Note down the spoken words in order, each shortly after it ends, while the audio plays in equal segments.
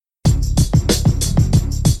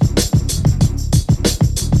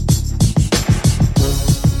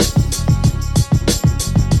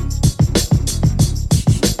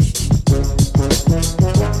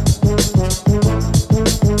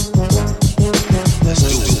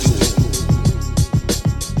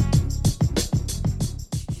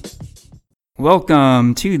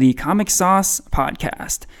Welcome to the Comic Sauce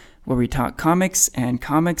Podcast, where we talk comics and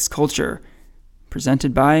comics culture,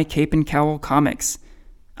 presented by Cape and Cowl Comics.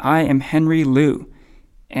 I am Henry Liu,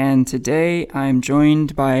 and today I'm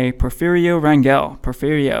joined by Porfirio Rangel.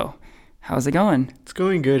 Porfirio, how's it going? It's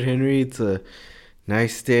going good, Henry. It's a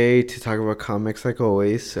nice day to talk about comics like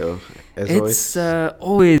always. It's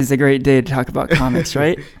always a great day to talk about comics,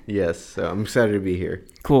 right? Yes, so I'm excited to be here.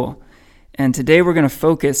 Cool. And today we're going to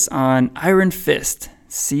focus on Iron Fist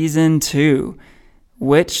Season 2,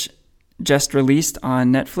 which just released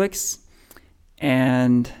on Netflix.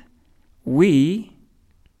 And we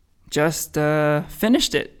just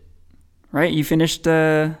finished it, right? You finished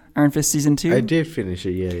Iron Fist Season 2? I did finish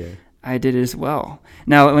it, yeah. I did as well.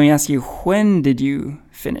 Now, let me ask you, when did you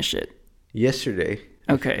finish it? Yesterday.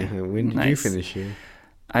 Okay. When did you finish it?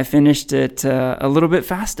 I finished it a little bit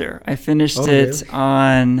faster. I finished it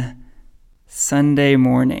on Sunday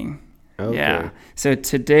morning. Okay. Yeah. So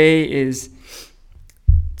today is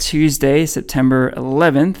Tuesday, September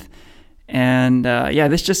 11th. And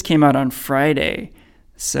this just came out on Friday.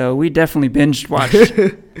 So we definitely binge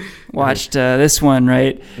watched this one,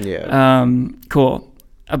 right? Yeah. Cool.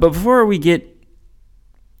 But before we get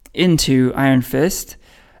into Iron Fist,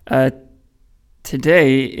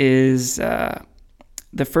 today is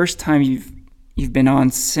the first time you've been on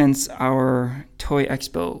since our Toy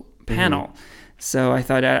Expo panel. Mm-hmm. So I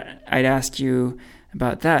thought I'd ask you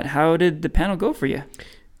about that. How did the panel go for you?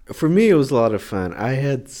 For me, it was a lot of fun. I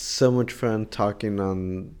had so much fun talking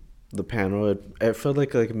on the panel. It felt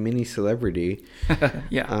like a mini celebrity.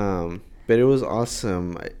 Yeah. But it was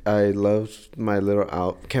awesome. I loved my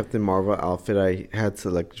little Captain Marvel outfit I had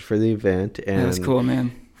selected for the event. And that was cool,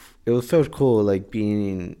 man. It felt cool, like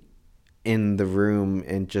being in the room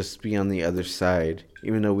and just be on the other side,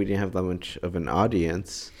 even though we didn't have that much of an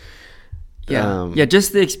audience. Yeah,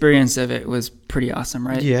 just the experience of it was pretty awesome,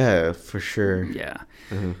 right? Yeah, for sure. Yeah.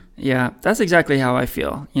 Uh-huh. Yeah, that's exactly how I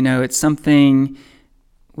feel. It's something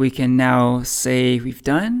we can now say we've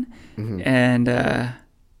done. Mm-hmm. And,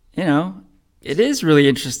 it is really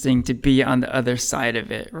interesting to be on the other side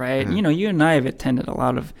of it, right? Uh-huh. You and I have attended a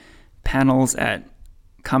lot of panels at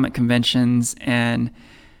comic conventions, and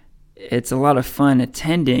it's a lot of fun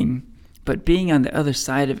attending, but being on the other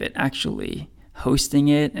side of it, actually hosting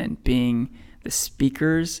it and being the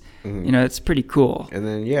speakers, mm-hmm. It's pretty cool. And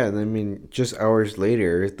then, just hours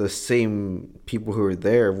later, the same people who were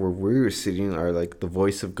there where we were sitting are like the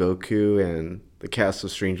voice of Goku and the cast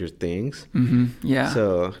of Stranger Things. Mm-hmm. Yeah.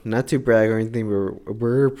 So, not to brag or anything,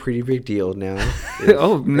 we're a pretty big deal now.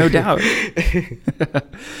 Oh, no doubt.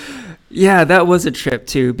 Yeah, that was a trip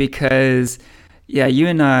too, because, you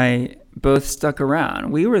and I both stuck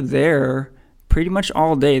around. We were there pretty much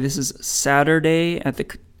all day. This is Saturday at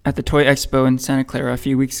the Toy Expo in Santa Clara a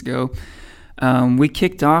few weeks ago. We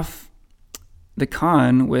kicked off the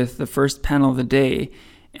con with the first panel of the day,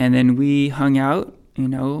 and then we hung out,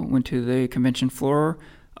 went to the convention floor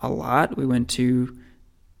a lot. We went to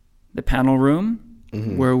the panel room,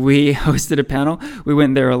 mm-hmm. where we hosted a panel. We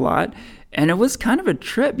went there a lot, and it was kind of a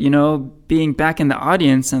trip, being back in the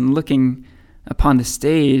audience and looking upon the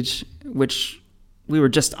stage, which we were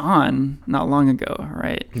just on not long ago,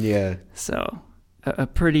 right? Yeah. So a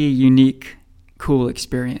pretty unique, cool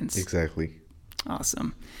experience. Exactly.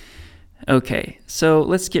 Awesome. Okay, so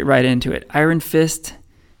let's get right into it. Iron Fist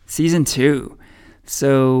Season 2.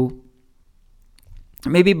 So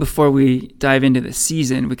maybe before we dive into the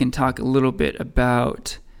season, we can talk a little bit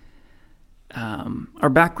about our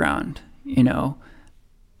background,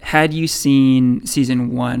 Had you seen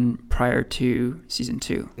Season 1 prior to Season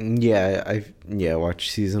 2? Yeah, I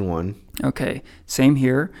watched Season 1. Okay, same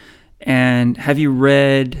here. And have you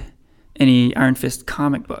read any Iron Fist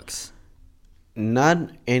comic books? Not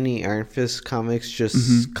any Iron Fist comics, just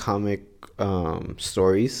mm-hmm. comic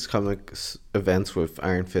stories, comic events with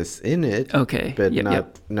Iron Fist in it. Okay. But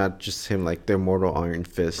not just him, like the Immortal Iron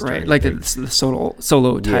Fist. Right, like the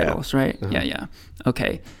solo titles, right? Uh-huh. Yeah.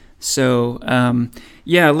 Okay. So, a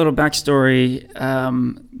little backstory.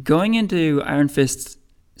 Going into Iron Fist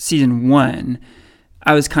Season 1,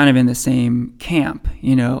 I was kind of in the same camp.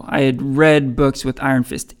 I had read books with Iron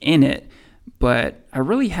Fist in it, but I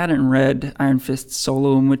really hadn't read Iron Fist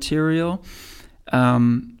solo material.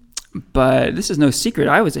 But this is no secret.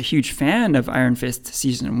 I was a huge fan of Iron Fist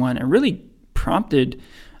Season 1. It really prompted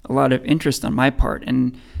a lot of interest on my part.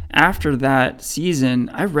 And after that season,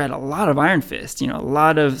 I read a lot of Iron Fist, a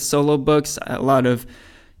lot of solo books, a lot of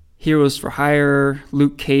Heroes for Hire,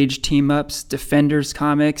 Luke Cage team-ups, Defenders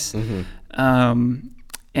comics. Mm-hmm.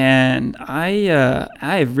 And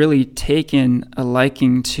I've really taken a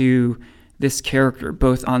liking to this character,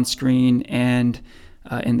 both on screen and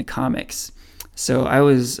in the comics. So I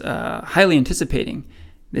was highly anticipating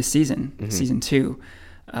this season, season 2.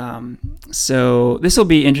 So this will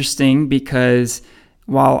be interesting because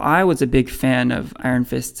while I was a big fan of Iron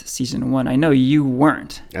Fist season 1, I know you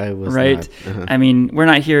weren't. I was right. not. I mean, we're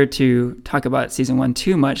not here to talk about season 1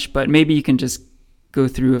 too much, but maybe you can just go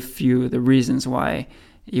through a few of the reasons why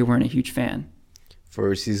you weren't a huge fan.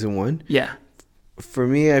 For season 1? Yeah. For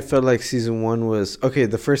me, I felt like season 1 was okay.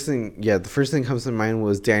 The first thing comes to mind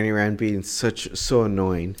was Danny Rand being so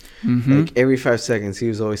annoying. Like every 5 seconds, he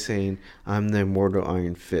was always saying, "I'm the immortal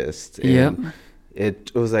Iron Fist." And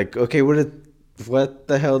it was like, okay, what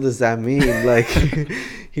the hell does that mean? Like,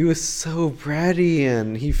 he was so bratty,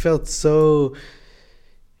 and he felt so.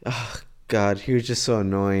 Oh God, he was just so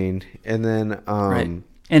annoying. And then, right.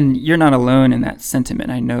 And you're not alone in that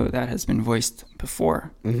sentiment. I know that has been voiced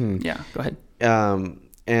before. Yeah, go ahead.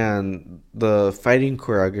 And the fighting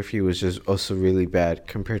choreography was just also really bad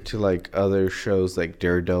compared to like other shows like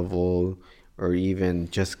Daredevil or even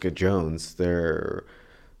Jessica Jones. The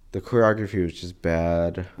choreography was just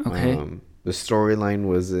bad. Okay. The storyline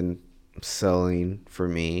wasn't selling for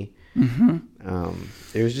me.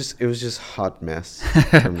 It was just hot mess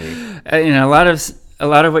for me. A lot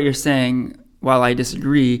of what you're saying, while I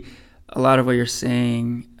disagree, a lot of what you're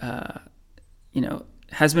saying,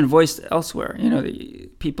 has been voiced elsewhere. The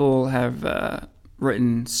people have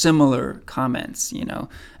written similar comments,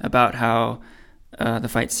 about how the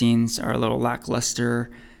fight scenes are a little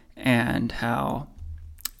lackluster and how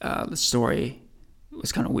the story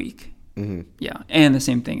was kind of weak. Yeah, and the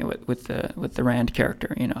same thing with the Rand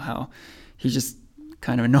character. How he's just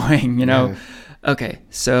kind of annoying. Yeah. Okay,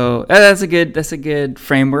 so that's a good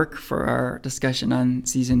framework for our discussion on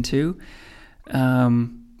season 2.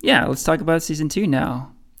 Yeah, let's talk about season 2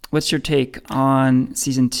 now. What's your take on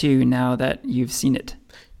season 2 now that you've seen it?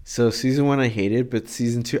 So season 1 I hated, but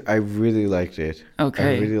season 2 I really liked it.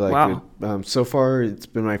 Okay. I really liked it. So far it's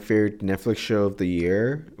been my favorite Netflix show of the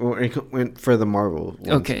year. Well, it went for the Marvel ones.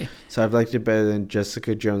 Okay. So I've liked it better than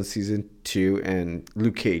Jessica Jones season 2 and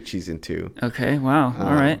Luke Cage season 2. Okay. Wow.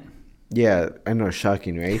 All right. Yeah, I know,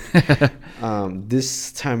 shocking, right?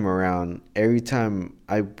 This time around, every time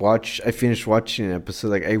I finished watching an episode,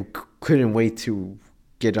 like I couldn't wait to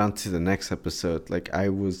get onto the next episode. Like I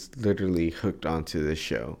was literally hooked onto this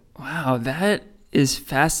show. Wow, that is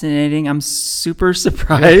fascinating. I'm super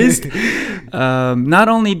surprised. Not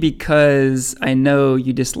only because I know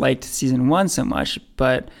you disliked season 1 so much,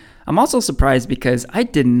 but I'm also surprised because I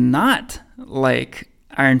did not like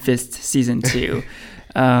Iron Fist season 2.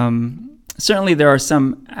 Certainly there are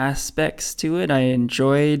some aspects to it I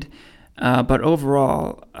enjoyed, but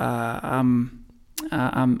overall, I'm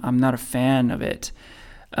not a fan of it.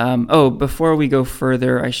 Before we go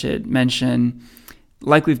further, I should mention,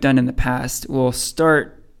 like we've done in the past, we'll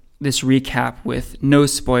start this recap with no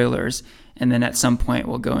spoilers, and then at some point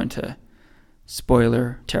we'll go into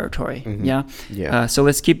spoiler territory. Yeah. So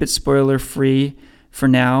let's keep it spoiler free for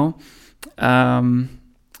now.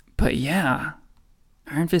 But yeah,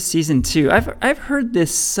 Iron Fist season 2. I've heard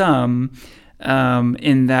this some,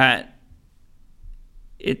 in that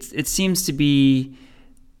it seems to be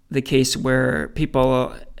the case where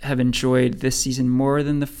people have enjoyed this season more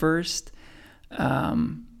than the first.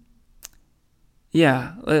 Let's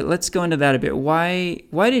go into that a bit. Why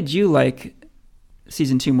did you like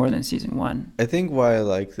season 2 more than season 1? I think why I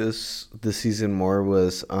like this season more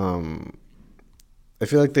was I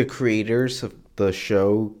feel like the creators of the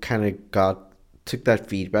show kind of took that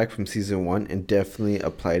feedback from season 1 and definitely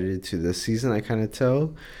applied it to this season. I kind of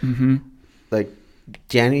tell. Like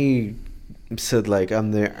Danny said, like,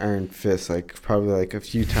 I'm the Iron Fist, like probably like a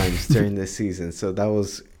few times during this season. So that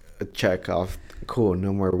was a check off. Cool,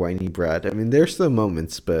 no more whiny brat. I mean, there's still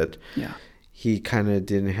moments, but yeah, he kind of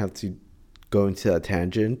didn't have to go into that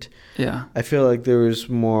tangent. Yeah, I feel like there was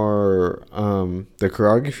more. The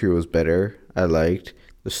choreography was better. I liked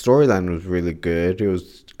the storyline was really good.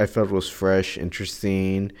 I felt it was fresh,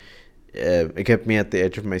 interesting. It kept me at the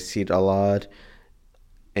edge of my seat a lot,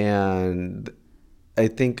 and I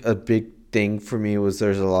think a big thing for me was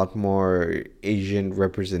there's a lot more Asian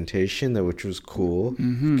representation, which was cool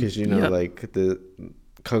because like the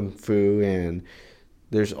kung fu, and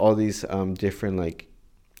there's all these different like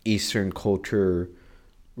Eastern culture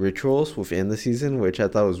rituals within the season, which I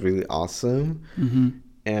thought was really awesome.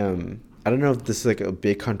 I don't know if this is like a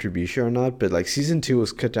big contribution or not, but like season 2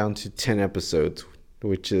 was cut down to 10 episodes,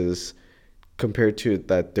 which is compared to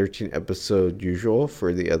that 13 episode usual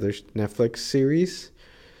for the other Netflix series.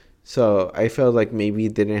 So I felt like maybe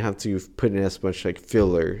they didn't have to put in as much like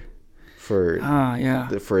filler for Yeah.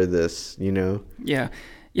 for this, you know? Yeah.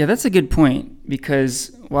 Yeah, that's a good point,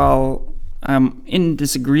 because while I'm in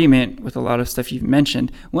disagreement with a lot of stuff you've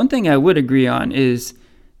mentioned, one thing I would agree on is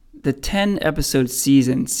the 10 episode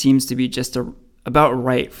season seems to be just about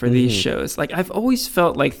right for these shows. Like, I've always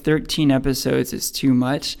felt like 13 episodes is too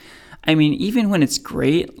much. I mean, even when it's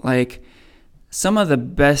great, like some of the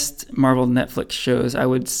best Marvel Netflix shows, I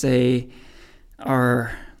would say,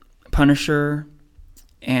 are Punisher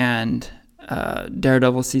and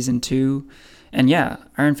Daredevil season 2, and yeah,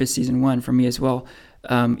 Iron Fist season 1 for me as well.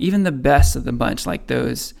 Even the best of the bunch, like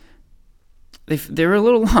those, they're a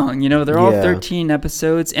little long, you know. They're all 13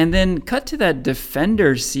 episodes, and then cut to that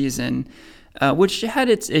Defender season, which had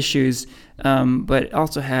its issues, but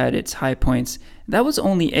also had its high points. That was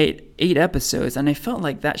only eight episodes, and I felt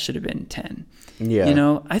like that should have been 10. Yeah. You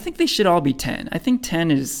know, I think they should all be 10. I think 10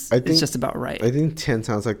 is just about right. I think 10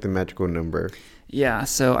 sounds like the magical number. Yeah,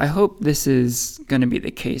 so I hope this is going to be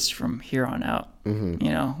the case from here on out. You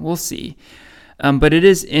know, we'll see. But it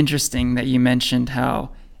is interesting that you mentioned how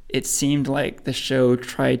it seemed like the show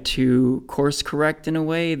tried to course correct in a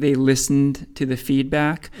way. They listened to the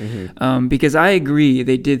feedback, because I agree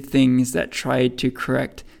they did things that tried to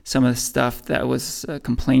correct some of the stuff that was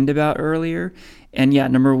complained about earlier. And yeah,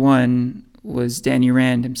 number one was Danny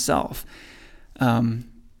Rand himself.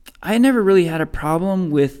 I never really had a problem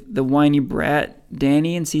with the whiny brat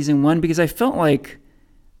Danny in season 1, because I felt like,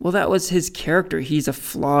 well, that was his character. He's a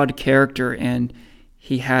flawed character, and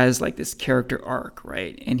he has like this character arc,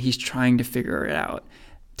 right? And he's trying to figure it out.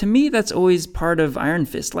 To me, that's always part of Iron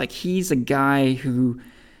Fist. Like, he's a guy who,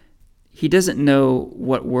 he doesn't know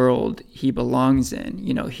what world he belongs in.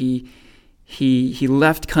 You know, he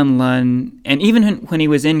left Kunlun, and even when he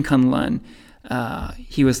was in Kunlun,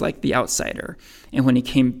 he was like the outsider. And when he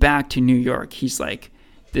came back to New York, he's like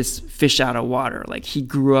this fish out of water. Like, he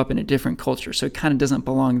grew up in a different culture, so he kind of doesn't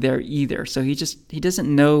belong there either. So he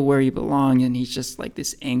doesn't know where he belongs, and he's just like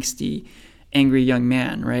this angsty, angry young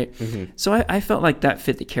man, right? So I felt like that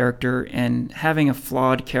fit the character, and having a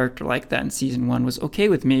flawed character like that in season 1 was okay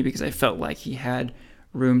with me, because I felt like he had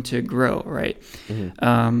room to grow, right?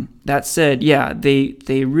 That said, yeah,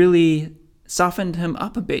 they really softened him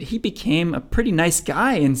up a bit. He became a pretty nice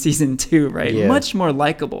guy in season 2, right? Yeah. Much more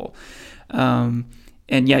likable.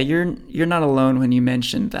 And yeah, you're not alone when you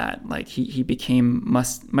mentioned that. Like, he became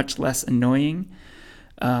much less annoying.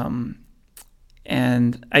 And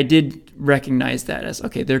I did recognize that as,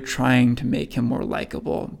 okay, they're trying to make him more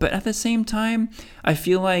likable. But at the same time, I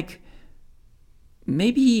feel like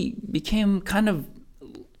maybe he became kind of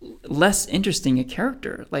less interesting a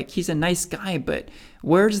character. Like, he's a nice guy, but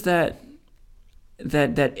where's that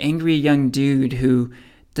angry young dude who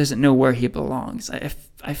doesn't know where he belongs?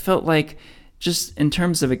 I felt like, just in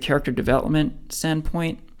terms of a character development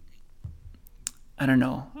standpoint, I don't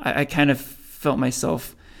know. I kind of felt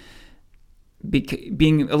myself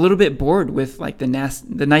being a little bit bored with like the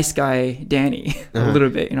nice guy Danny a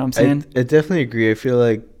little bit. You know what I'm saying? I definitely agree. I feel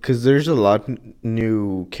like, because there's a lot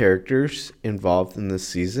new characters involved in this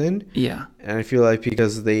season. Yeah. And I feel like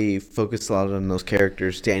because they focus a lot on those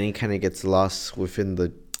characters, Danny kind of gets lost within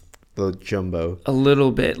the jumbo. A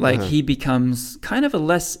little bit. Like, he becomes kind of a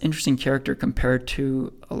less interesting character compared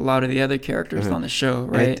to a lot of the other characters on the show,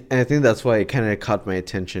 right? And I think that's why it kind of caught my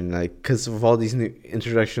attention. Like, because of all these new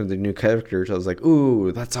introduction of the new characters, I was like,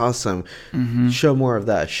 ooh, that's awesome. Show more of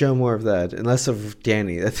that. Show more of that. And less of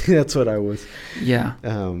Danny. I think that's what I was. Yeah.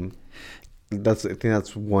 I think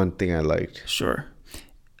that's one thing I liked. Sure.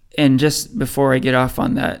 And just before I get off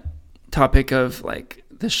on that topic of like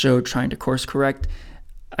the show trying to course correct,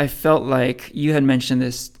 I felt like you had mentioned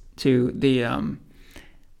this too, the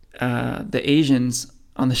Asians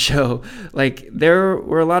on the show. Like, there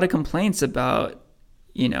were a lot of complaints about,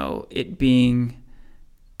 you know, it being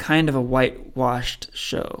kind of a whitewashed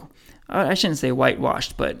show. I shouldn't say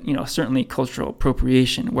whitewashed, but, you know, certainly cultural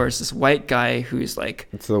appropriation, where it's this white guy who's like...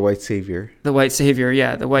 It's the white savior. The white savior,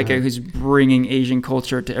 yeah. The white guy who's bringing Asian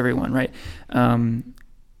culture to everyone, right?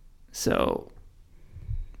 So...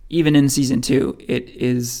 even in season 2, it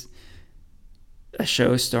is a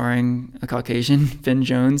show starring a Caucasian, Finn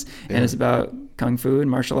Jones, and it's about kung fu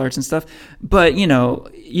and martial arts and stuff. But, you know,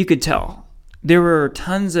 you could tell there were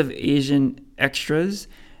tons of Asian extras.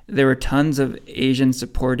 There were tons of Asian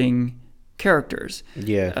supporting characters.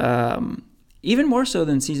 Yeah. Even more so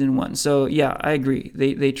than season 1. So, yeah, I agree.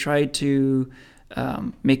 They tried to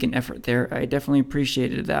make an effort there. I definitely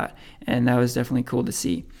appreciated that, and that was definitely cool to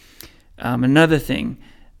see. Another thing...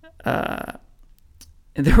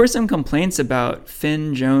 there were some complaints about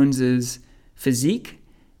Finn Jones's physique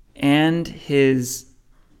and his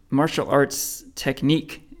martial arts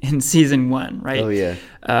technique in season 1, right? Oh yeah.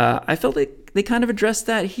 I felt like they kind of addressed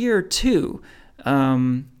that here too.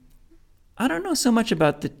 I don't know so much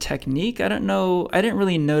about the technique. I didn't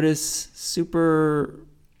really notice super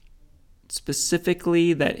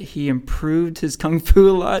specifically that he improved his kung fu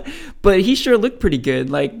a lot, but he sure looked pretty good.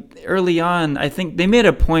 Like early on, I think they made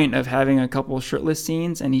a point of having a couple shirtless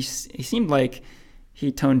scenes, and he seemed like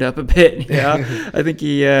he toned up a bit. Yeah, I think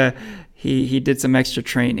he did some extra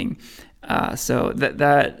training, so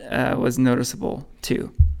that was noticeable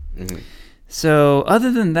too. Mm-hmm. So other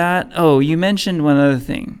than that, you mentioned one other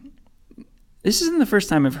thing. This isn't the first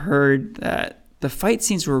time I've heard that the fight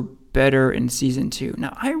scenes were better in season 2.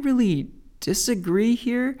 Now, I really disagree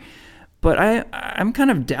here, but I'm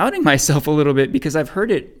kind of doubting myself a little bit because I've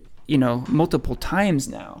heard it, multiple times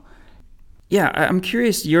now. Yeah, I'm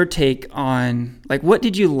curious your take on, like, what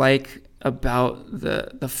did you like about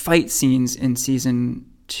the fight scenes in season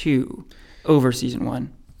 2 over season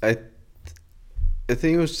 1? I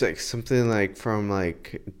think it was like something like from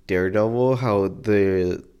like Daredevil, how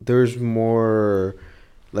there's more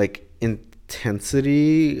like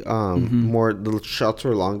intensity, more, the shots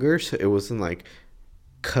were longer, so it wasn't like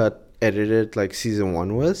edited like season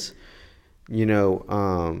 1 was,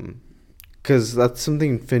 because that's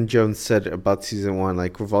something Finn Jones said about season 1,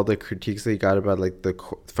 like with all the critiques that he got about like the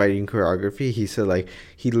fighting choreography. He said like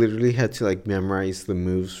he literally had to like memorize the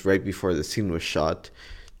moves right before the scene was shot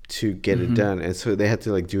to get it done, and so they had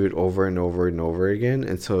to like do it over and over and over again,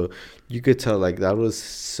 and so you could tell like that was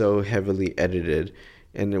so heavily edited.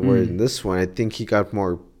 And where in this one, I think he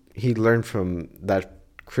learned from that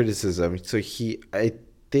criticism. So I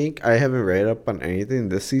think I haven't read up on anything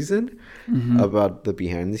this season about the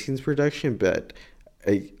behind the scenes production, but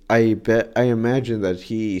I imagine that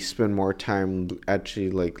he spent more time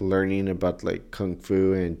actually like learning about like kung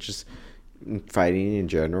fu and just fighting in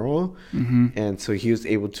general, and so he was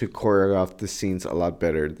able to choreograph the scenes a lot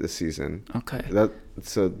better this season. Okay.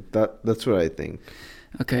 That's what I think.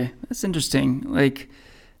 Okay, that's interesting. Like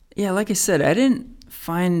I said, I didn't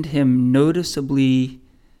find him noticeably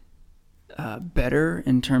better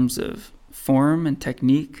in terms of form and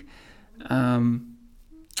technique,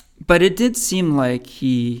 but it did seem like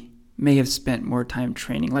he may have spent more time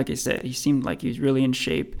training. Like I said, he seemed like he was really in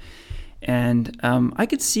shape. And I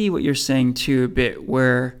could see what you're saying too a bit,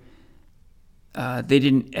 where they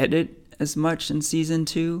didn't edit as much in season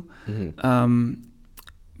 2.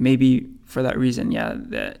 Maybe for that reason,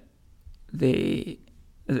 that the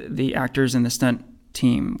actors and the stunt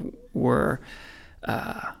team were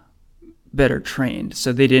better trained,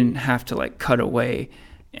 so they didn't have to like cut away,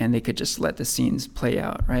 and they could just let the scenes play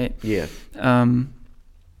out, right? Yeah. And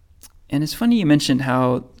it's funny you mentioned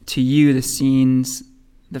how to you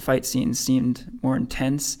the fight scenes seemed more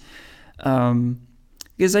intense,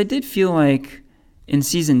 because I did feel like in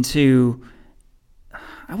season 2,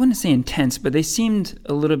 I wouldn't say intense, but they seemed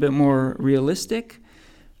a little bit more realistic.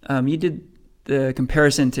 You did the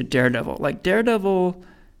comparison to Daredevil. Like Daredevil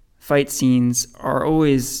fight scenes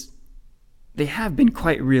they have been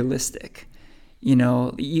quite realistic.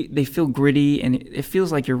 They feel gritty, and it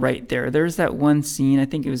feels like you're right there. There's that one scene, I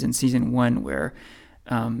think it was in season 1, where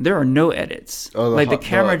there are no edits. The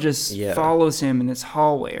camera just follows him in this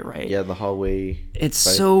hallway, right? Yeah, the hallway. It's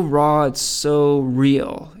fight. So raw, it's so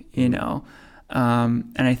real, and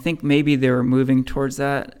I think maybe they were moving towards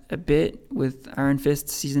that a bit with Iron Fist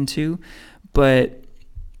season 2, but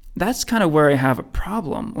that's kind of where I have a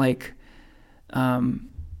problem. Like,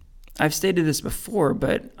 I've stated this before,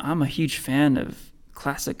 but I'm a huge fan of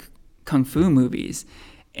classic kung fu movies,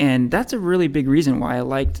 and that's a really big reason why I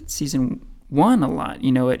liked season 1 a lot.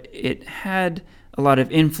 It had a lot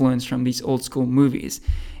of influence from these old school movies,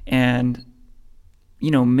 and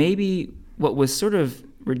maybe what was sort of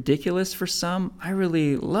ridiculous for some, I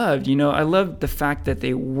really loved. I loved the fact that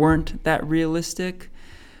they weren't that realistic.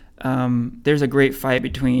 There's a great fight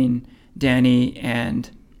between Danny and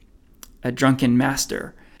a drunken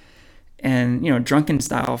master, and drunken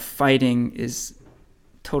style fighting is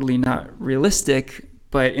totally not realistic,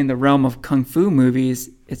 but in the realm of kung fu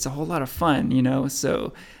movies, it's a whole lot of fun,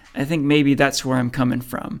 so I think maybe that's where I'm coming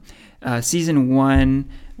from. Season 1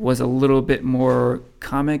 was a little bit more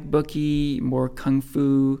comic booky, more kung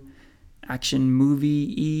fu action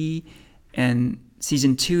movie-y, and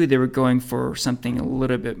season 2 they were going for something a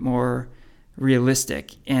little bit more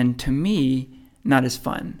realistic, and to me, not as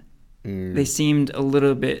fun. They seemed a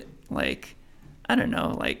little bit like, I don't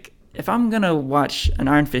know, like if I'm gonna watch an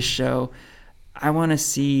Iron Fist show, I want to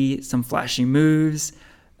see some flashy moves.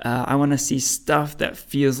 I want to see stuff that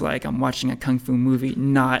feels like I'm watching a kung fu movie,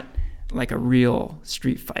 not like a real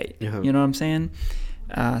street fight. You know what I'm saying?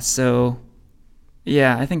 So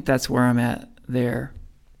Yeah, I think that's where I'm at there.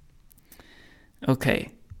 Okay.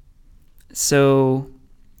 So,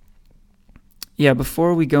 yeah,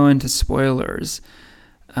 before we go into spoilers,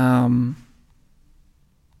 um,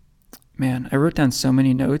 man, I wrote down so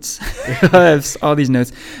many notes. I have all these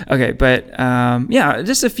notes. Okay, but yeah,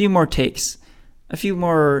 just a few more takes, a few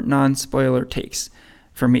more non-spoiler takes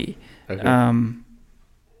for me. Okay.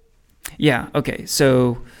 Yeah, okay.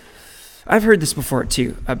 So I've heard this before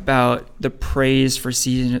too about the praise for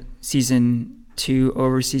season 2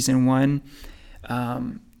 over season 1.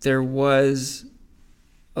 There was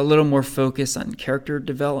a little more focus on character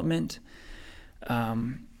development,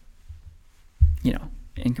 you know,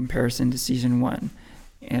 in comparison to season 1.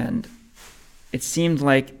 And it seemed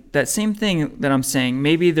like that same thing that I'm saying,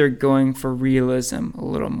 maybe they're going for realism a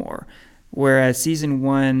little more. Whereas season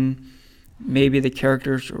 1, maybe the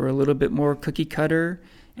characters were a little bit more cookie cutter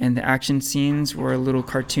and the action scenes were a little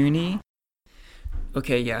cartoony.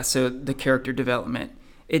 Okay, yeah, so the character development.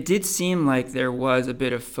 It did seem like there was a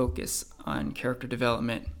bit of focus on character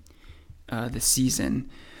development this season.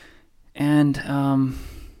 And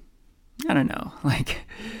I don't know. Like,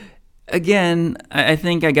 again, I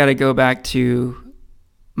think I got to go back to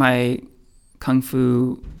my Kung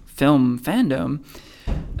Fu film fandom.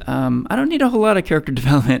 I don't need a whole lot of character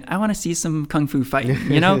development. I want to see some Kung Fu fighting,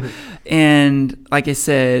 you know? And like I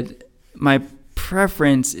said, my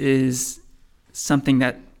preference is something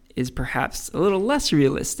that is perhaps a little less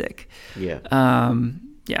realistic. Yeah.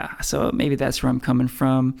 Yeah, so maybe that's where I'm coming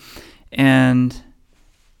from. And,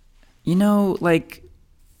 you know, like,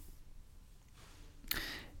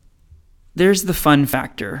 there's the fun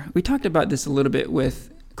factor. We talked about this a little bit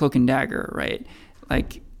with Cloak and Dagger, right?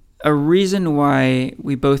 Like, a reason why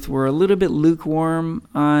we both were a little bit lukewarm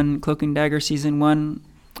on Cloak and Dagger season 1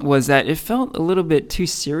 was that it felt a little bit too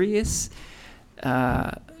serious.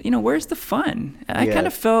 You know, where's the fun? I kind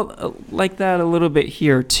of felt like that a little bit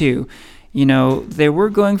here too. You know, they were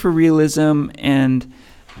going for realism, and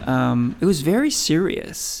it was very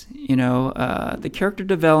serious. You know, the character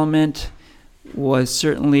development was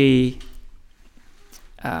certainly,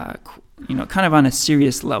 you know, kind of on a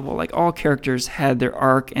serious level. Like, all characters had their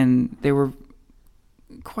arc, and they were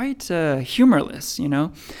quite humorless, you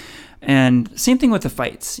know. And same thing with the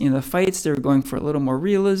fights. You know, the fights, they were going for a little more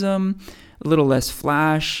realism, a little less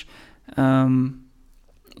flash.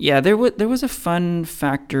 Yeah, there was a fun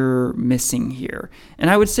factor missing here. And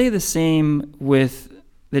I would say the same with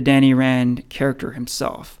the Danny Rand character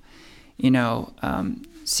himself. You know,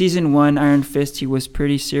 season 1, Iron Fist, he was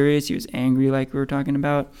pretty serious. He was angry, like we were talking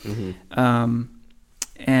about. Mm-hmm.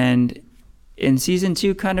 And in season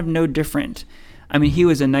 2, kind of no different. I mean, he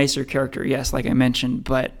was a nicer character, yes, like I mentioned,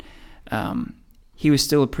 but he was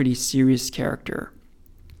still a pretty serious character.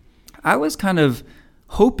 I was kind of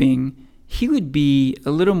hoping he would be a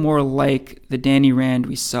little more like the Danny Rand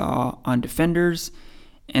we saw on Defenders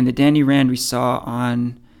and the Danny Rand we saw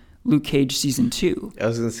on Luke Cage season 2. I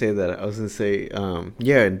was going to say that. I was going to say,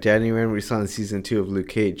 yeah, Danny Rand we saw in season 2 of Luke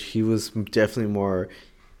Cage, he was definitely more,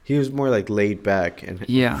 he was more like laid back and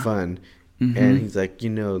fun. Mm-hmm. And he's like, you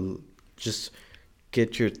know, just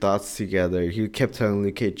get your thoughts together. He kept telling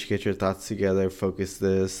Luke Cage, get your thoughts together, focus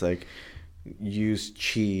this, like, use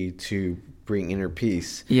chi to bring inner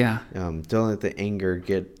peace. Yeah. Don't let the anger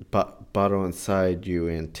get bottle inside you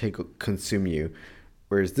and consume you.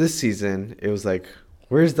 Whereas this season, it was like,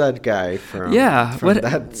 where's that guy from? Yeah. From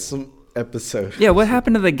that episode. Yeah, what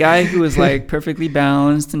happened to the guy who was like perfectly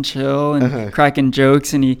balanced and chill and cracking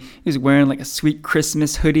jokes, and he was wearing like a sweet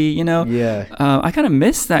Christmas hoodie, you know? Yeah. I kind of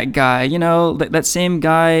miss that guy, you know, that same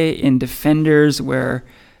guy in Defenders where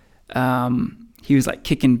he was like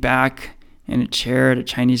kicking back in a chair at a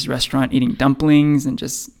Chinese restaurant eating dumplings and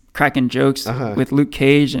just cracking jokes with Luke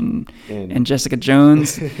Cage and Jessica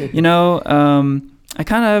Jones. You know, I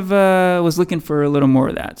kind of was looking for a little more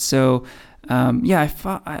of that. So, yeah,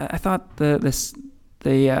 I thought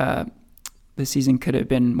the season could have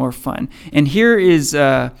been more fun. And here is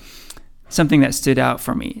something that stood out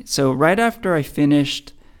for me. So right after I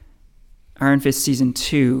finished Iron Fist season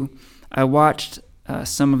 2, I watched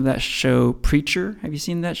some of that show Preacher. Have you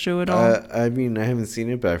seen that show at all? I mean, I haven't seen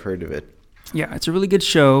it, but I've heard of it. Yeah, it's a really good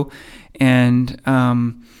show, and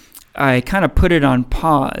I kind of put it on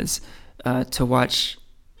pause to watch,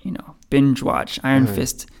 you know, binge watch Iron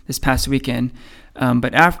Fist this past weekend.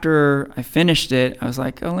 But after I finished it, I was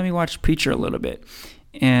like, oh, let me watch Preacher a little bit.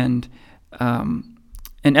 And an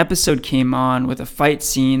episode came on with a fight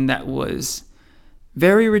scene that was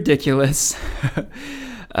very ridiculous.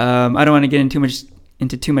 I don't want to get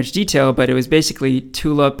into too much detail, but it was basically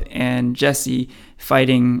Tulip and Jesse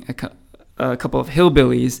fighting a couple of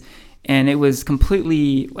hillbillies, and it was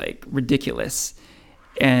completely like ridiculous.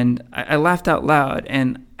 And I laughed out loud.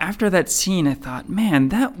 And after that scene, I thought, man,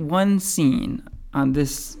 that one scene on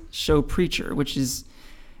this show Preacher, which is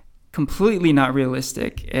completely not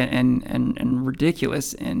realistic and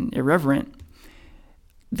ridiculous and irreverent,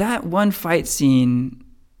 that one fight scene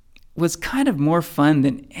was kind of more fun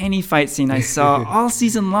than any fight scene I saw all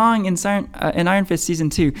season long in Iron Fist season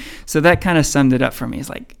 2. So that kind of summed it up for me. It's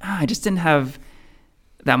like, I just didn't have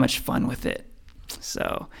that much fun with it.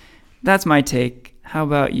 So that's my take. How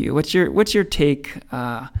about you? What's your take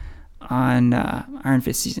on Iron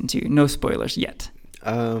Fist season 2? No spoilers yet.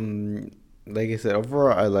 Like I said,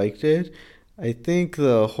 overall I liked it. I think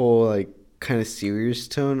the whole like kind of serious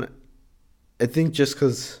tone, I think just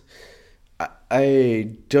because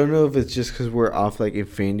I don't know if it's just because we're off like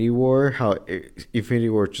Infinity War, how Infinity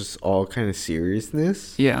War just all kind of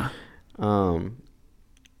seriousness. Yeah. And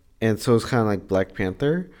so it's kind of like Black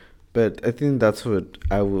Panther, but I think that's what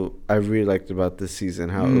I really liked about this season,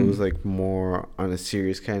 how it was like more on a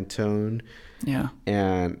serious kind of tone. Yeah.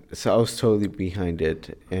 And so I was totally behind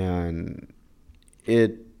it, and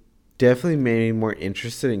it definitely made me more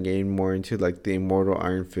interested in getting more into like the Immortal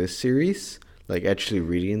Iron Fist series, like actually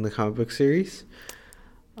reading the comic book series.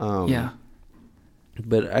 Yeah.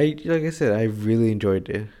 But like I said, I really enjoyed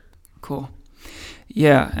it. Cool.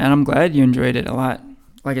 Yeah, and I'm glad you enjoyed it a lot.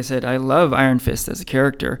 Like I said, I love Iron Fist as a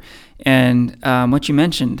character, and what you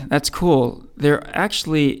mentioned, that's cool. There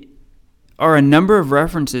actually are a number of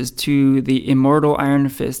references to the Immortal Iron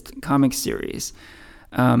Fist comic series.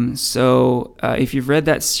 So if you've read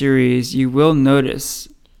that series, you will notice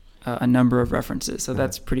a number of references. So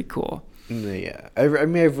that's pretty cool. Yeah, I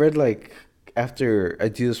mean, I've read like after I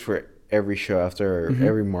do this for every show, after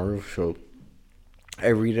every Marvel show, I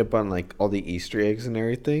read up on like all the Easter eggs and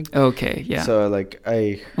everything. Okay, yeah. So like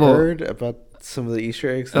I heard about some of the Easter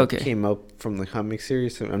eggs that came up from the comic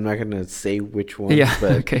series. So I'm not gonna say which ones,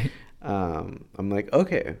 but okay. I'm like,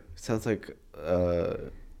 okay, sounds like I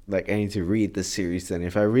need to read the series then.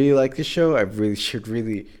 If I really like the show, I really should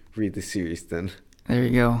really read the series then. There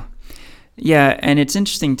you go. Yeah, and it's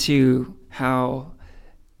interesting too how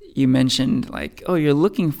you mentioned like, oh, you're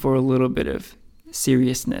looking for a little bit of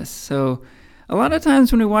seriousness. So a lot of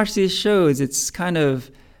times when we watch these shows, it's kind of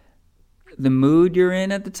the mood you're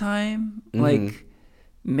in at the time. Like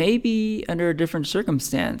maybe under a different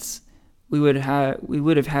circumstance, we would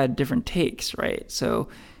have had different takes, right? So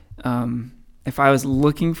if I was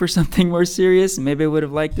looking for something more serious, maybe I would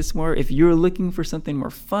have liked this more. If you were looking for something more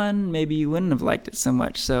fun, maybe you wouldn't have liked it so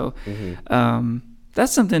much. So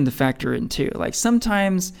that's something to factor in too. Like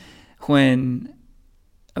sometimes when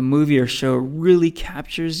a movie or show really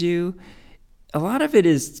captures you, a lot of it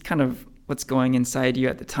is kind of what's going inside you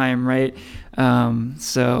at the time, right?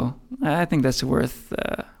 So I think that's worth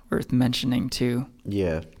mentioning too.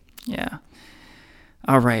 Yeah. Yeah.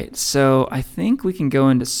 All right. So I think we can go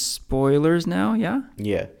into spoilers now. Yeah.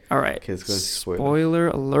 Yeah. All right. Okay, let's go into spoiler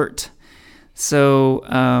alert. So,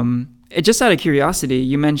 just out of curiosity,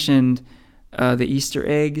 you mentioned the Easter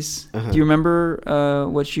eggs. Do you remember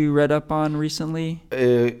what you read up on recently?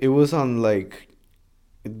 It was on like,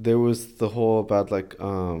 there was the whole about like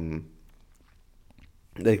the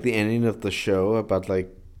ending of the show about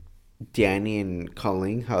like Danny and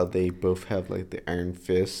Colleen, how they both have like the Iron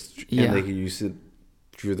Fist and they can use it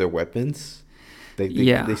through their weapons. They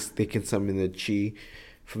can summon the chi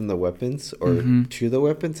from the weapons or to the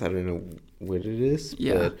weapons. I don't know what it is,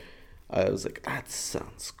 but I was like, that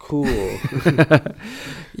sounds cool.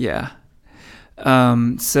 Yeah.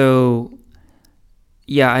 So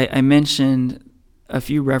I mentioned a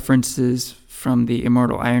few references from the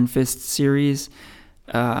Immortal Iron Fist series.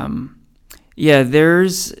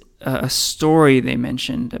 There's a story they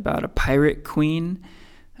mentioned about a pirate queen.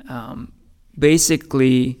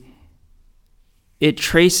 Basically, it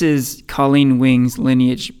traces Colleen Wing's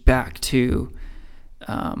lineage back to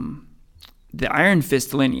the Iron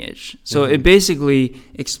Fist lineage. So it basically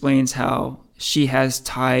explains how she has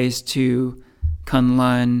ties to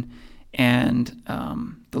Kunlun and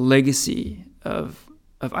the legacy of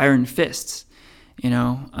Iron Fists,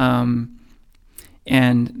 and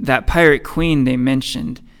that pirate queen they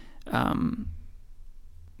mentioned,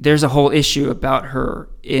 there's a whole issue about her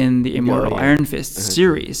in the Immortal Iron Fist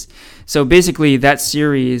series. So basically that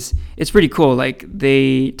series, it's pretty cool. Like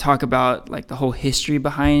they talk about like the whole history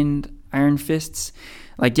behind Iron Fists.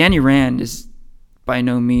 Like Danny Rand is by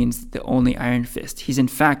no means the only Iron Fist. He's in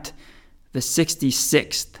fact the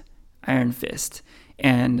 66th Iron Fist.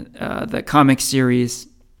 And the comic series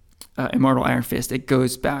Immortal Iron Fist, it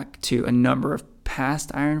goes back to a number of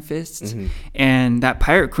past Iron Fists, Mm-hmm. and that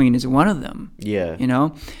Pirate Queen is one of them. Yeah. You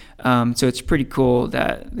know, so it's pretty cool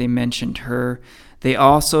that they mentioned her. They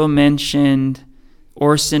also mentioned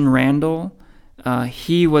Orson Randall.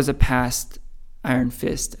 He was a past Iron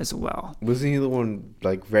Fist as well. Wasn't he the one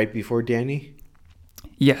like right before Danny?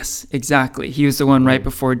 Yes, exactly. He was the one right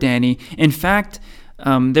before Danny. In fact,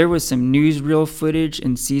 there was some newsreel footage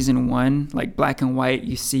in season 1, like black and white.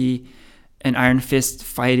 You see an Iron Fist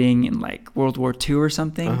fighting in like World War II or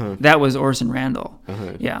something. Uh-huh. That was Orson Randall.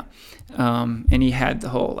 Uh-huh. Yeah. And he had the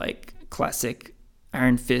whole like classic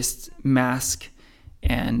Iron Fist mask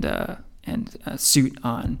and suit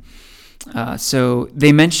on. So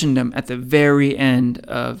they mentioned him at the very end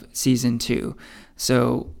of season 2.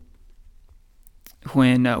 So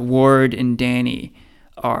when Ward and Danny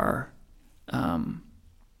are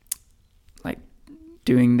like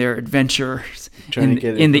doing their adventures in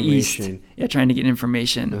the East, trying to get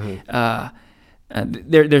information.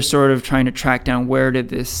 They're sort of trying to track down where did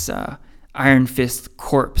this Iron Fist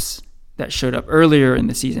corpse that showed up earlier in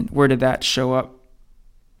the season, where did that show up?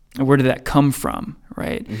 Where did that come from,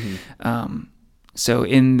 right? Mm-hmm. So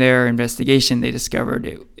in their investigation, they discovered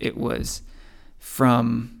it was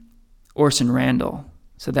from Orson Randall.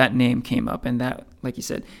 So that name came up, and that, like you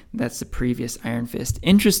said, that's the previous Iron Fist.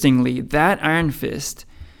 Interestingly, that Iron Fist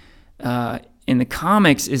in the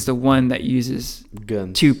comics is the one that uses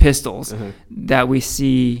guns, 2 pistols that we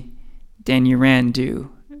see Danny Rand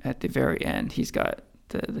do at the very end. He's got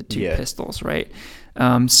the 2 pistols, right?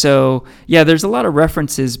 So yeah, there's a lot of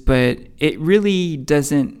references, but it really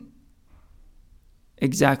doesn't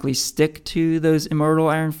exactly stick to those Immortal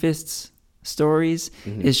Iron Fists stories.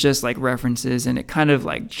 It's just like references, and it kind of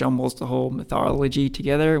like jumbles the whole mythology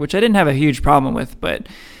together, which I didn't have a huge problem with, but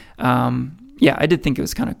yeah, I did think it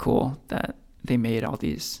was kind of cool that they made all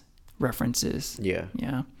these references. Yeah.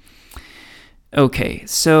 Okay,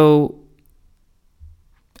 so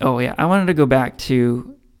I wanted to go back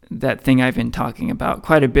to that thing I've been talking about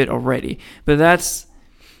quite a bit already, but that's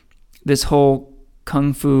this whole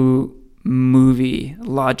kung fu movie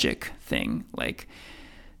logic thing. Like,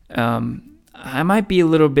 I might be a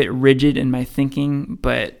little bit rigid in my thinking,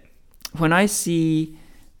 but when I see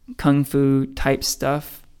kung fu type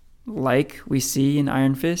stuff like we see in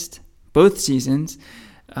Iron Fist, both seasons,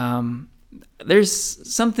 there's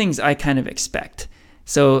some things I kind of expect.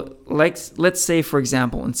 So let's say, for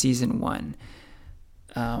example, in season 1,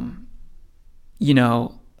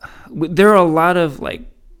 there are a lot of like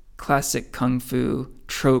classic kung fu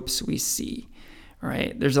tropes we see,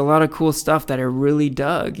 right? There's a lot of cool stuff that I really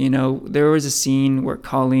dug. There was a scene where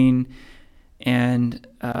Colleen and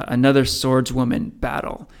another swordswoman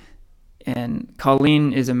battle, and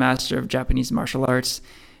Colleen is a master of Japanese martial arts,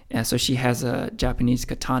 and so she has a Japanese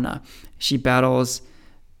katana. She battles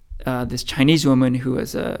this Chinese woman who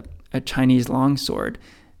has a Chinese longsword.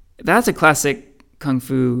 That's a classic kung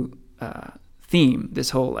fu theme,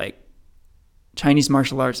 this whole like Chinese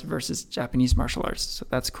martial arts versus Japanese martial arts. So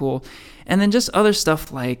that's cool. And then just other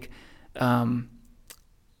stuff like, there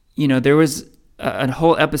was a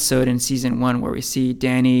whole episode in season 1 where we see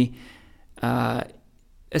Danny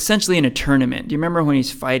essentially in a tournament. Do you remember when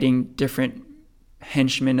he's fighting different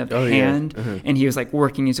henchmen of the hand, and he was like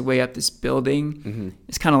working his way up this building?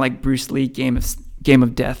 It's kind of like Bruce Lee Game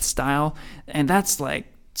of Death style, and that's like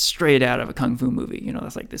straight out of a kung fu movie.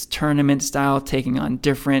 That's like this tournament style, taking on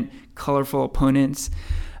different colorful opponents.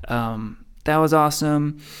 That was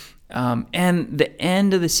awesome. And the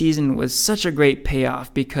end of the season was such a great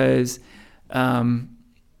payoff because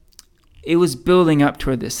it was building up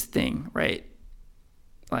toward this thing, right?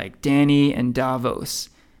 Like Danny and Davos,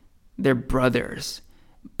 they're brothers,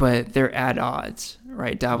 but they're at odds,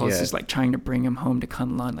 right? Davos is like trying to bring him home to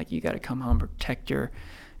Kunlun, like, you got to come home, protect your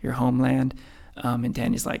homeland. And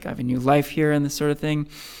Danny's like, I have a new life here, and this sort of thing.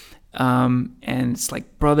 And it's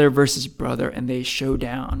like brother versus brother, and they show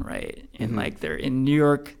down, right? And like they're in New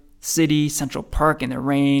York City, Central Park in the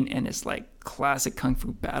rain, and it's like classic kung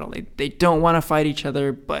fu battle. They don't want to fight each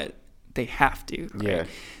other, but they have to, right? Yeah.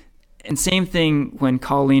 And same thing when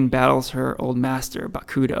Colleen battles her old master,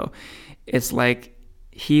 Bakudo. It's like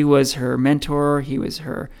he was her mentor, he was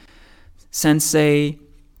her sensei,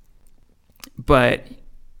 but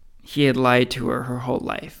he had lied to her whole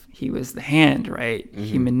life. He was the hand, right?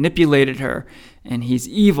 He manipulated her, and he's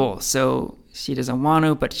evil, so she doesn't want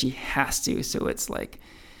to, but she has to. So it's like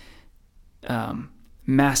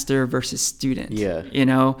master versus student,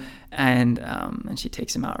 and she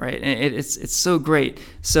takes him out, right? And it's so great.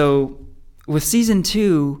 So with season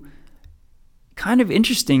 2, kind of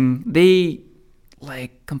interesting, they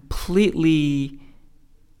like completely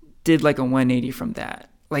did like a 180 from that,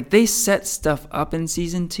 like they set stuff up in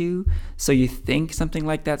season 2, so you think something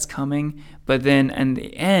like that's coming, but then in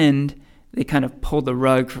the end, they kind of pull the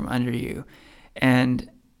rug from under you. And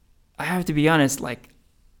I have to be honest, like,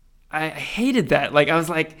 I hated that. Like, I was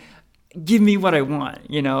like, give me what I want,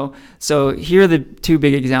 you know? So here are the 2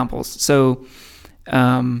 big examples. So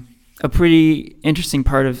a pretty interesting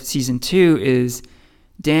part of season 2 is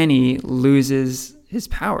Danny loses his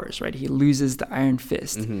powers, right? He loses the Iron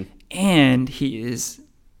Fist, and he is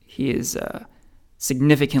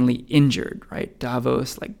significantly injured, right?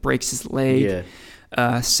 Davos like breaks his leg.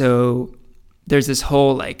 So there's this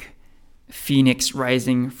whole like Phoenix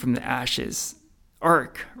rising from the ashes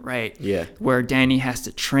arc, right? Where Danny has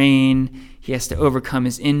to train, he has to overcome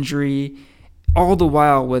his injury, all the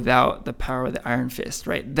while without the power of the Iron Fist,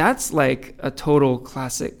 right? That's like a total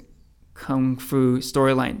classic kung fu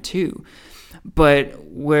storyline too. But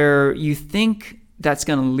where you think that's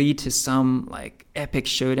going to lead to some like epic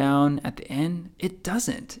showdown at the end, it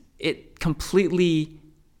doesn't. It completely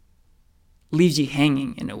leaves you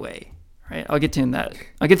hanging in a way, right? I'll get to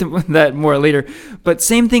that more later. But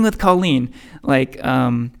same thing with Colleen. Like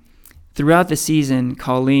throughout the season,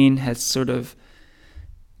 Colleen has sort of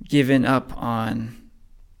given up on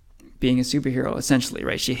being a superhero, essentially,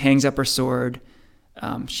 right? She hangs up her sword.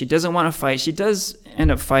 She doesn't want to fight. She does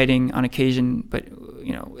end up fighting on occasion, but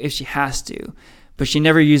you know, if she has to. But she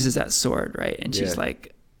never uses that sword, right? And she's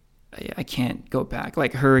like, I can't go back.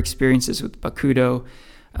 Like her experiences with Bakudo,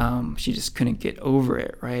 she just couldn't get over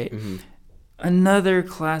it, right? Another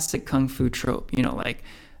classic kung fu trope, you know, like,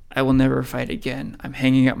 I will never fight again. I'm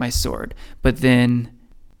hanging up my sword. But then,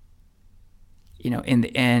 you know, in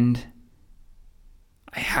the end,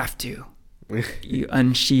 I have to. You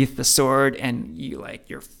unsheath the sword and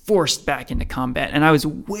you're forced back into combat. And I was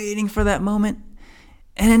waiting for that moment,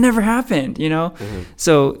 and it never happened, you know?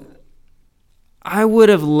 So I would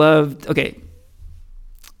have loved, okay,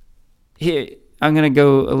 here, I'm going to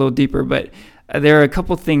go a little deeper, but there are a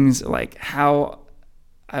couple things like how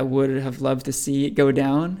I would have loved to see it go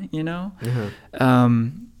down, you know?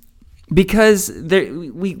 Because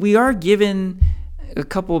we are given a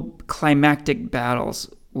couple climactic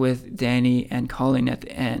battles with Danny and Colleen at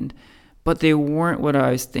the end, but they weren't what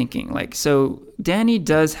I was thinking. Like, so Danny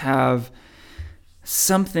does have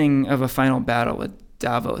something of a final battle with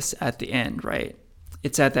Davos at the end, right?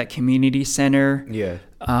 It's at that community center.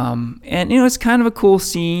 And, you know, it's kind of a cool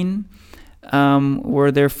scene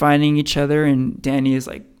where they're fighting each other, and Danny is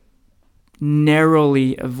like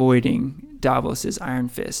narrowly avoiding Davos's Iron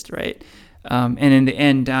Fist, right? And in the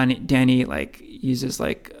end, Danny like uses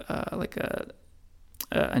like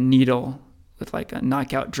a needle with like a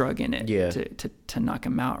knockout drug in it to knock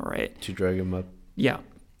him out, right? To drag him up. Yeah.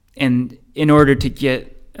 And in order to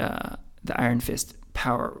get the Iron Fist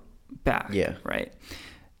power back, right?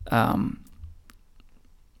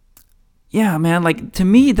 Yeah, man, like to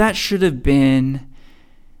me that should have been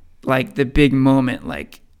like the big moment.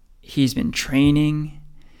 Like, he's been training,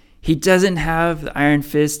 he doesn't have the Iron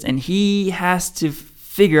Fist, and he has to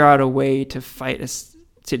figure out a way to fight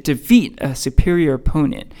to defeat a superior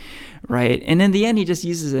opponent, right? And in the end, he just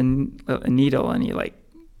uses a needle and he like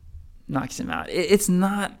knocks him out. It's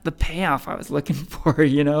not the payoff I was looking for,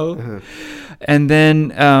 you know? And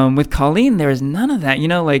then with Colleen, there was none of that, you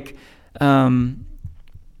know? Like,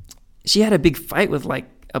 she had a big fight with like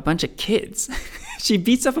a bunch of kids. She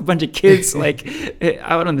beats up a bunch of kids like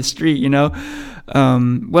out on the street, you know?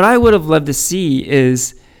 What I would have loved to see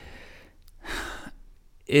is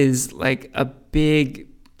like a big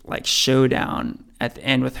like showdown at the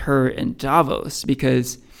end with her and Davos,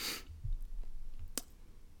 because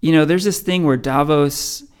you know, there's this thing where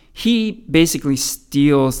Davos, he basically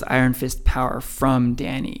steals the Iron Fist power from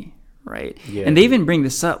Danny, right? And they even bring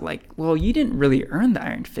this up, like, well, you didn't really earn the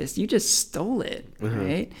Iron Fist, you just stole it,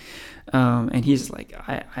 right? And he's like,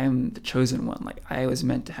 I'm the chosen one, like I was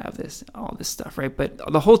meant to have all this stuff, right? But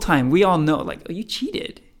the whole time we all know, like, oh, you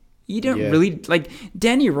cheated. You didn't really, like,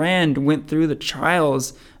 Danny Rand went through the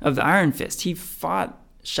trials of the Iron Fist. He fought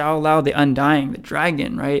Shao Lao the Undying, the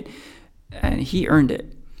dragon, right? And he earned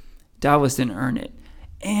it. Davos didn't earn it.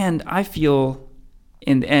 And I feel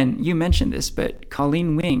in the end, you mentioned this, but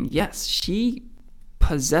Colleen Wing, yes, she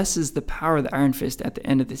possesses the power of the Iron Fist at the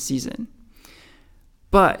end of the season.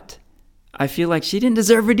 But I feel like she didn't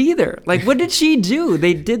deserve it either. Like, what did she do?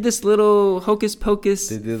 They did this little hocus pocus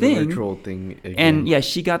thing. They did the ritual thing again. And yeah,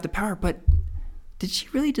 she got the power, but did she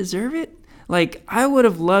really deserve it? Like, I would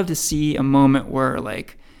have loved to see a moment where,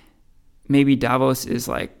 like, maybe Davos is,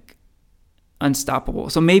 like, unstoppable.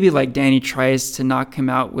 So maybe, like, Danny tries to knock him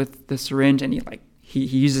out with the syringe, and he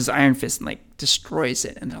uses Iron Fist and, like, destroys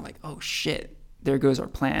it. And they're like, oh, shit, there goes our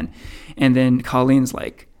plan. And then Colleen's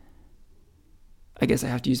like, I guess I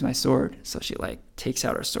have to use my sword. So she like takes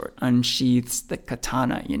out her sword, unsheaths the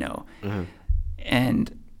katana,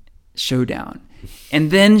 and showdown.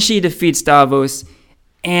 And then she defeats Davos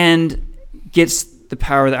and gets the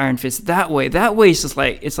power of the Iron Fist that way. That way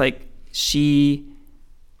it's like she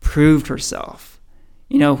proved herself.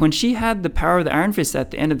 When she had the power of the Iron Fist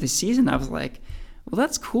at the end of the season, I was like, well,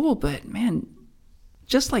 that's cool, but man,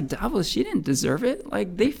 just like Davos, she didn't deserve it.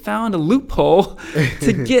 Like, they found a loophole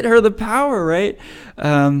to get her the power, right?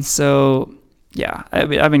 So, yeah,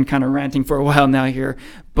 I've been kind of ranting for a while now here.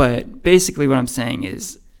 But basically what I'm saying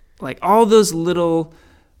is, like, all those little,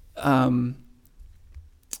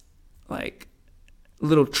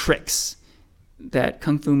 little tricks that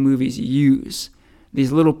Kung Fu movies use,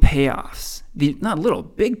 these little payoffs, not little,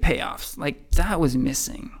 big payoffs, like, that was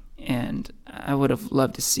missing. And I would have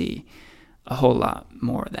loved to see a whole lot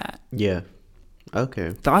more of that. Yeah.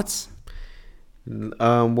 Okay. Thoughts?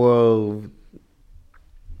 Well,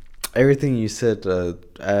 everything you said,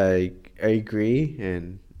 I agree,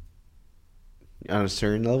 and on a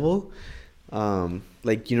certain level,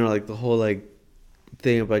 like the whole like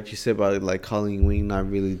thing about you said about like Colleen Wing not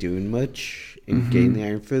really doing much in getting the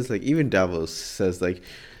Iron Fist. Like, even Davos says like,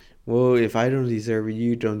 well, if I don't deserve it,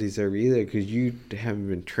 you don't deserve it either, because you haven't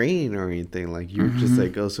been training or anything. Like, you're just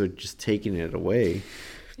like also just taking it away.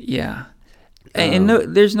 Yeah. And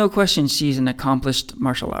there's no question she's an accomplished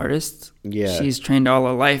martial artist. Yeah. She's trained all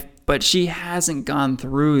her life, but she hasn't gone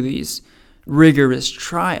through these rigorous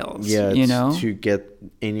trials. Yeah, to get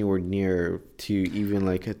anywhere near to even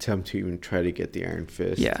like attempt to even try to get the Iron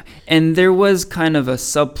Fist. Yeah. And there was kind of a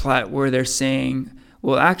subplot where they're saying,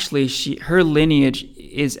 well, actually, her lineage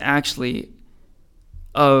is actually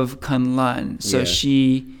of Kunlun, so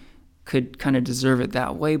she could kind of deserve it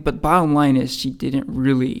that way. But bottom line is, she didn't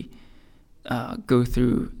really go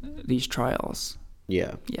through these trials.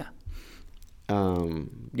 Yeah. Yeah.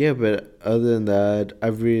 Yeah, but other than that, I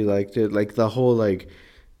really liked it. Like, the whole like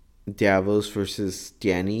Davos versus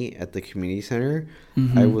Danny at the community center.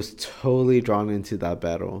 I was totally drawn into that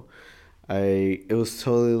battle. It was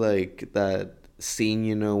totally like that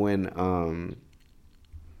scene, when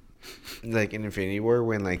like in Infinity War,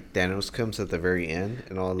 when like Thanos comes at the very end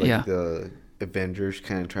and all like the Avengers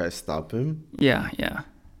kind of try to stop him. Yeah.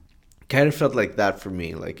 Kind of felt like that for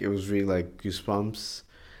me. Like, it was really like Goosebumps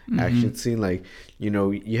action scene. Like,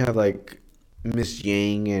 you have like Miss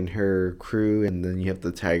Yang and her crew, and then you have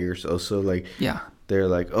the Tigers also. Like, they're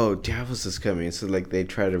like, oh, Davos is coming, so like they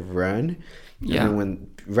try to run. Yeah. And then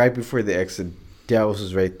right before they exit, Davos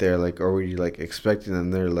is right there, like already like expecting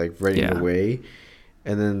them. They're like running away,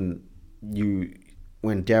 and then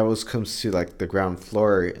when Davos comes to like the ground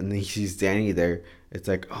floor and then he sees Danny there, it's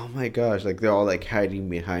like, oh my gosh, like they're all like hiding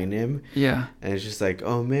behind him. Yeah. And it's just like,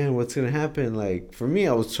 oh man, what's gonna happen? Like, for me,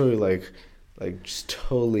 I was totally like just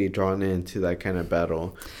totally drawn into that kind of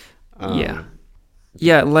battle.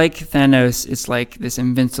 Yeah, like Thanos, it's like this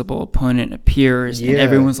invincible opponent appears, and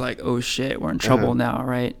everyone's like, oh shit, we're in trouble now,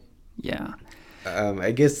 right? Yeah.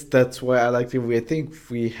 I guess that's why I liked it. I think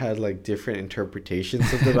we had like different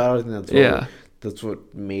interpretations of the battle, and that's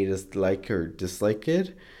what made us like or dislike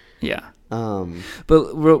it. Yeah.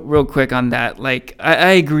 But real quick on that, like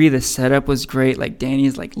I agree the setup was great. Like,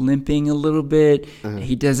 Danny's like limping a little bit.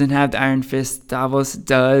 He doesn't have the Iron Fist. Davos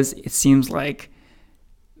does. It seems like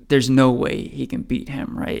there's no way he can beat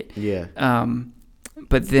him, right? Yeah.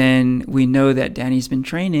 But then we know that Danny's been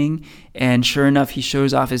training, and sure enough, he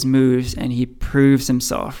shows off his moves and he proves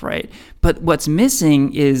himself, right? But what's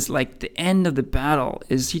missing is like the end of the battle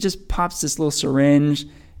is he just pops this little syringe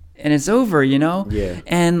and it's over, Yeah.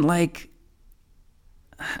 And like,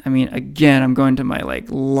 I mean, again, I'm going to my like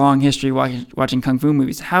long history watching Kung Fu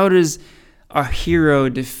movies. How does our hero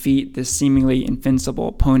defeat this seemingly invincible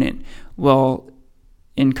opponent? Well,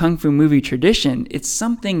 in Kung Fu movie tradition, it's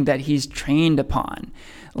something that he's trained upon.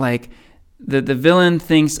 Like, the villain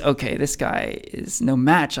thinks, okay, this guy is no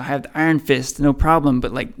match. I have the Iron Fist, no problem.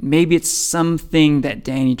 But like, maybe it's something that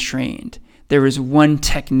Danny trained. There was one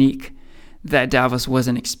technique that Davos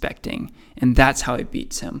wasn't expecting, and that's how he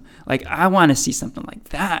beats him. Like, I want to see something like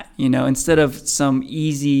that, instead of some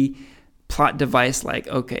easy plot device like,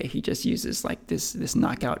 okay, he just uses like this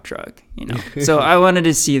knockout drug, So I wanted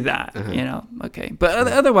to see that, okay. But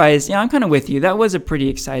otherwise, I'm kind of with you. That was a pretty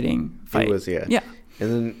exciting fight. It was, yeah. Yeah. And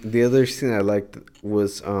then the other scene I liked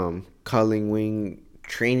was Colleen Wing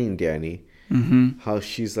training Danny. How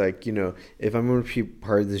she's like, if I'm going to be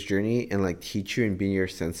part of this journey and like teach you and be your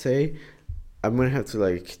sensei, I'm going to have to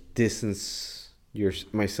like distance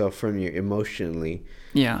myself from you emotionally.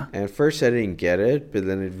 Yeah. And at first I didn't get it, but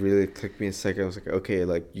then it really clicked me in a second. I was like, okay,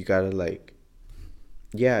 like you gotta like,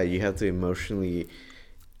 yeah, you have to emotionally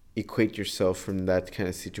equate yourself from that kind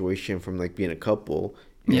of situation, from like being a couple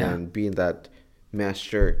Yeah. and being that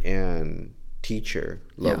master and teacher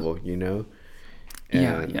Yeah. level, you know?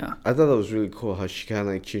 Yeah. And Yeah. I thought that was really cool how she kind of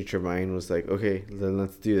like changed her mind, was like, okay, then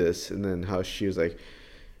let's do this. And then how she was like,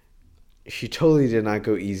 she totally did not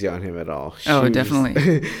go easy on him at all. Oh, She was,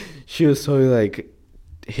 definitely. she was totally like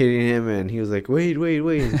hitting him, and he was like, wait, wait,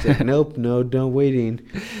 wait. He's like, nope, no, don't waiting.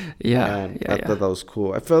 Yeah. And Yeah. I Yeah. thought that was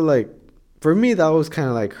cool. I felt like, for me, that was kind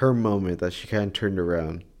of like her moment that she kind of turned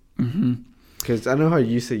around. Mm-hmm. Because I know how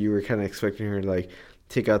you said you were kind of expecting her to like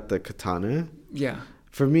take out the katana. Yeah.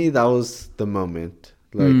 For me, that was the moment.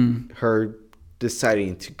 Like Mm. her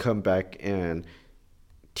deciding to come back and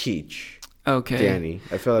teach Okay. Danny.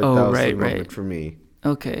 I felt like that Oh, was the right. moment Right. for me.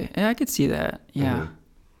 Okay. Yeah, I could see that. Uh-huh.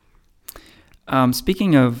 Yeah.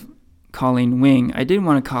 Speaking of Colleen Wing, I did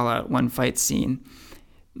want to call out one fight scene.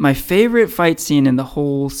 My favorite fight scene in the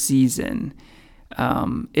whole season.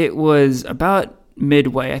 It was about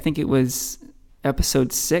midway. I think it was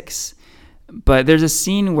episode 6. But there's a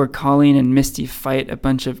scene where Colleen and Misty fight a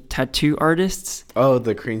bunch of tattoo artists. Oh,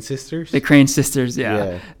 the Crane sisters? The Crane sisters, yeah.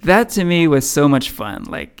 Yeah. That to me was so much fun.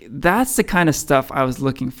 Like, that's the kind of stuff I was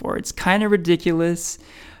looking for. It's kind of ridiculous,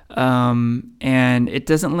 and it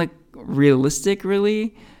doesn't look realistic,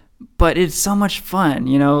 really, but it's so much fun,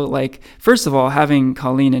 you know? Like, first of all, having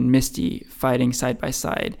Colleen and Misty fighting side by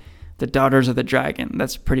side, the Daughters of the Dragon,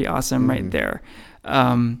 that's pretty awesome right there.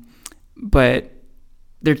 But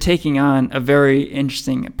they're taking on a very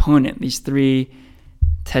interesting opponent, these 3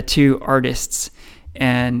 tattoo artists,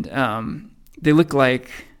 and they look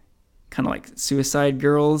like kind of like Suicide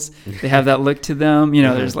Girls. They have that look to them. You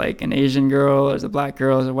know, there's like an Asian girl, there's a black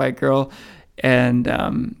girl, there's a white girl, and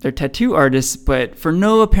they're tattoo artists, but for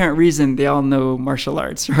no apparent reason, they all know martial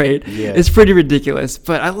arts, right? Yeah. It's pretty ridiculous,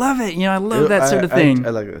 but I love it. You know, I love that sort of thing.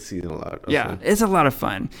 I like that season a lot. Also. Yeah, it's a lot of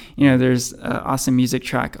fun. You know, there's an awesome music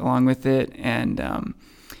track along with it, and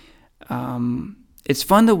it's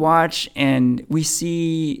fun to watch, and we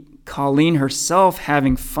see Colleen herself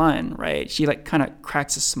having fun, right? She like kind of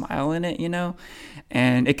cracks a smile in it, you know?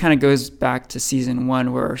 And it kind of goes back to season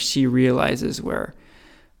 1 where she realizes where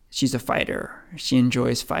she's a fighter. She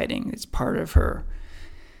enjoys fighting. It's part of her,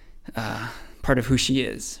 part of who she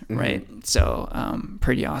is, right? So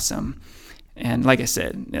pretty awesome. And like I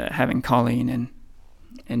said, having Colleen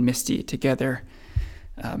and Misty together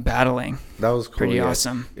battling. That was cool. Pretty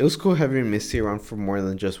awesome. It was cool having Misty around for more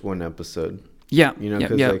than just one episode. Yeah. You know,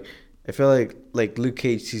 because like I feel like Luke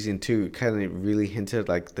Cage season 2 kind of really hinted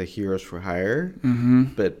like the heroes for hire,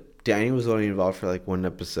 but Danny was only involved for like one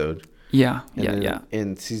episode. Yeah. And Yeah.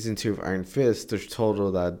 In season 2 of Iron Fist, there's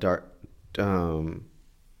total that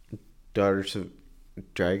Daughters of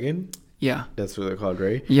Dragon. Yeah. That's what they're called,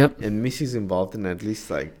 right? Yep. And Missy's involved in at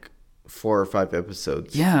least like 4 or 5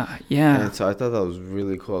 episodes. Yeah. Yeah. And so I thought that was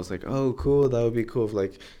really cool. I was like, oh, cool. That would be cool if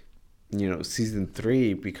like, you know, season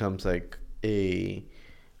 3 becomes like a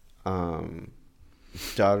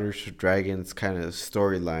Daughters of Dragons kind of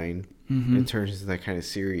storyline. It turns into that kind of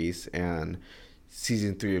series, and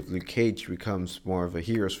season 3 of Luke Cage becomes more of a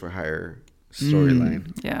Heroes for Hire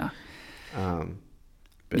storyline. Yeah.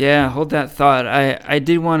 But Yeah, hold that thought. I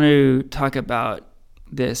did want to talk about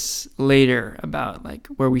this later, about like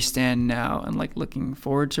where we stand now and like looking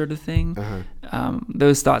forward sort of thing.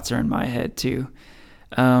 Those thoughts are in my head too.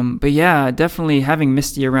 But yeah, definitely having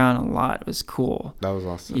Misty around a lot was cool. that was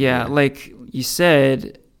awesome. Yeah, like you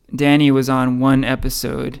said, Danny was on one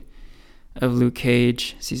episode of Luke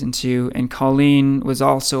Cage season 2, and Colleen was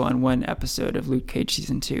also on one episode of Luke Cage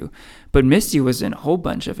season 2. But Misty was in a whole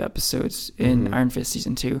bunch of episodes in Iron Fist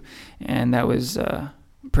season 2, and that was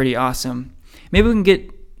pretty awesome. Maybe we can get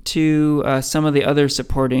to some of the other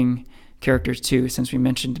supporting characters too, since we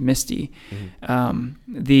mentioned Misty.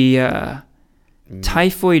 The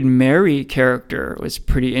Typhoid Mary character was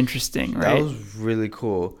pretty interesting, right? That was really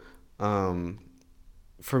cool.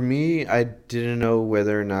 For me, I didn't know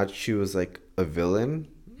whether or not she was like a villain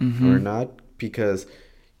or not, because,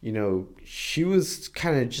 you know, she was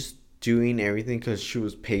kind of just doing everything because she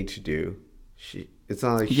was paid to do. It's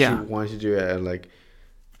not like she wanted to do it, and like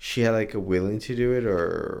she had like a willing to do it,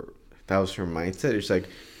 or that was her mindset. It's like,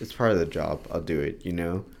 it's part of the job. I'll do it, you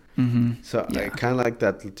know? So I kind of like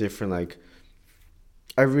that different, like,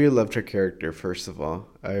 I really loved her character, first of all.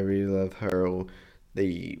 I really loved her.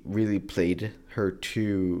 They really played her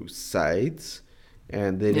 2 sides,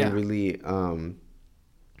 and they didn't really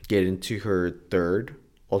get into her third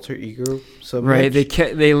alter ego so Right. much.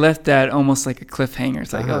 They left that almost like a cliffhanger.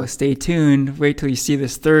 It's like, oh, stay tuned. Wait till you see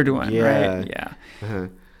this third one. Yeah. Right. Yeah. Uh-huh.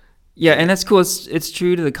 Yeah, and that's cool. It's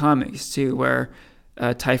true to the comics too, where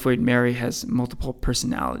Typhoid Mary has multiple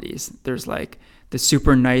personalities. There's like the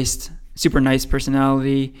super nice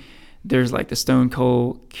personality. There's like the Stone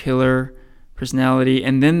Cold Killer personality,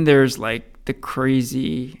 and then there's like the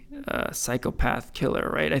crazy psychopath killer.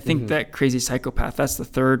 Right? I think that crazy psychopath. That's the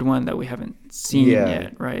third one that we haven't seen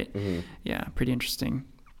yet. Right? Yeah, pretty interesting.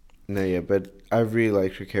 No, yeah, but I really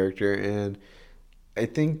liked her character, and I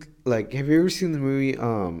think like, have you ever seen the movie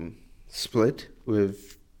Split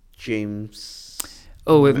with James?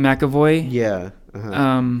 Oh, with McAvoy? Yeah.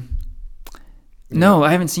 No,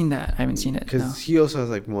 I haven't seen that. I haven't seen it. Because he also has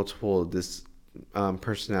like multiple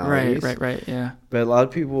personalities. Right. Yeah. But a lot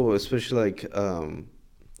of people, especially like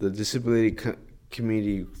the disability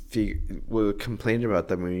community, were complaining about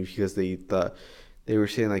that movie because they were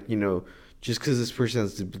saying like, just because this person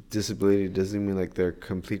has a disability doesn't mean like they're a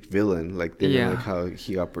complete villain. Like they didn't like how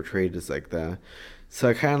he got portrayed as like that. So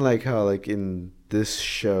I kind of like how like in this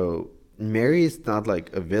show, Mary is not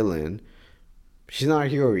like a villain. She's not a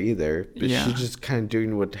hero either, but she's just kind of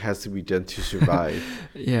doing what has to be done to survive.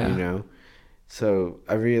 So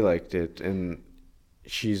I really liked it, and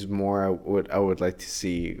she's more what I would like to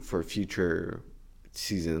see for future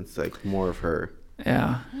seasons, like more of her.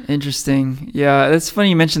 Yeah, interesting. Yeah, it's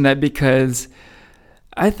funny you mentioned that because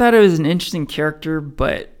I thought it was an interesting character,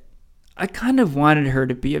 but I kind of wanted her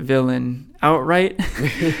to be a villain outright.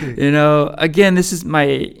 Again, this is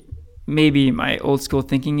maybe my old school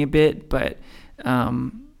thinking a bit, but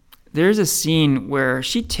there's a scene where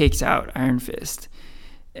she takes out Iron Fist.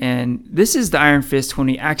 And this is the Iron Fist when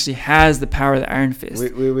he actually has the power of the Iron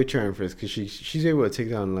Fist. Which Iron Fist? Because she's able to take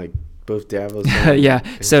down like both Davos.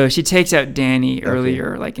 And so she takes out Danny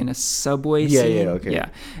earlier, like in a subway scene. Okay.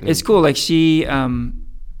 It's cool. Like she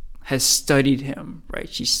has studied him, right?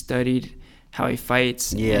 She studied how he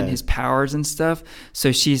fights and his powers and stuff.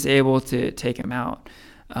 So she's able to take him out.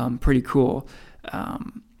 Pretty cool.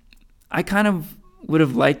 I kind of would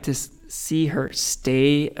have liked to see her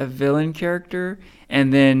stay a villain character,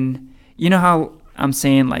 and then how I'm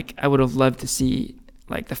saying, like, I would have loved to see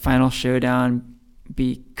like the final showdown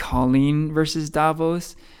be Colleen versus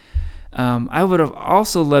Davos. I would have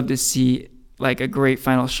also loved to see like a great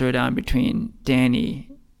final showdown between Danny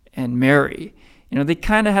and Mary. They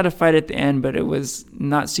kind of had a fight at the end, but it was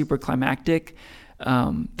not super climactic.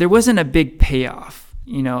 There wasn't a big payoff.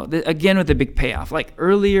 Again with the big payoff, like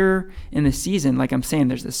earlier in the season, like I'm saying,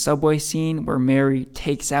 there's the subway scene where Mary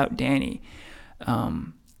takes out Danny.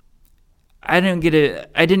 I didn't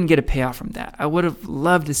get a payoff from that. I would have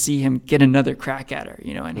loved to see him get another crack at her,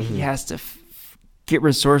 and he has to get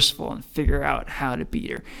resourceful and figure out how to beat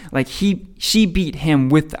her. Like she beat him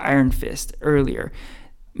with the Iron Fist earlier.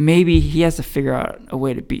 Maybe he has to figure out a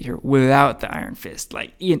way to beat her without the Iron Fist,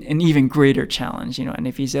 like an even greater challenge, and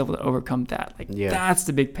if he's able to overcome that, that's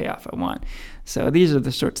the big payoff I want. So these are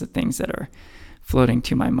the sorts of things that are floating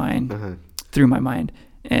to my mind, through my mind.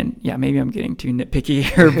 And maybe I'm getting too nitpicky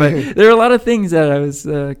here, but there are a lot of things that I was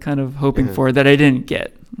kind of hoping for that I didn't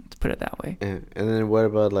get, to put it that way. And then what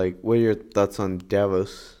about what are your thoughts on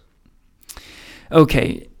Davos?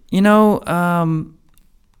 Okay,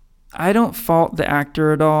 I don't fault the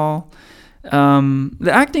actor at all. The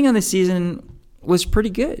acting on the season was pretty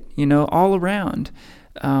good, all around.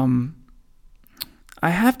 I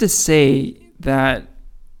have to say that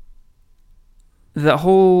the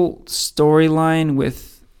whole storyline with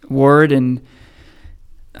Ward and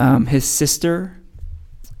his sister,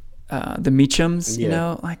 the Meachums,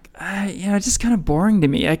 just kind of boring to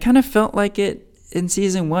me. I kind of felt like it in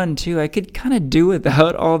season 1 too. I could kind of do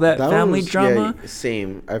without all that family drama.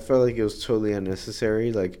 Same. I felt like it was totally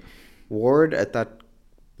unnecessary. Like Ward, I thought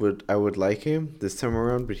I would like him this time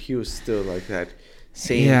around, but he was still like that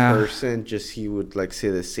same person. Just he would like say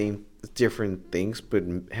the same different things, but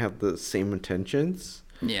have the same intentions.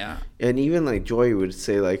 Yeah. And even like Joy would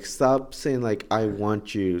say like, stop saying like I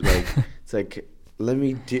want you. Like it's like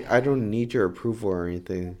I don't need your approval or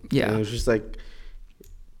anything. Yeah. And it was just like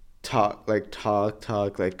talk,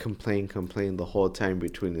 complain the whole time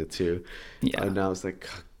between the two. Yeah. And I was like,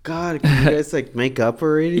 God, can you guys like make up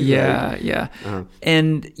already? Yeah.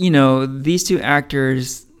 And these two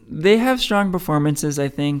actors, they have strong performances, I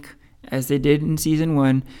think, as they did in season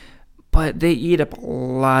 1, but they eat up a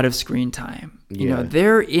lot of screen time.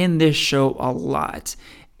 They're in this show a lot.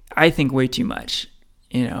 I think way too much.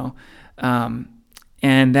 And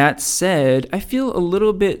that said, I feel a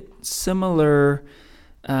little bit similar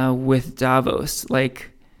with Davos.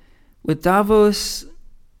 Like with Davos,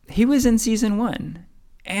 he was in season 1,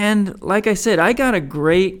 And like I said, I got a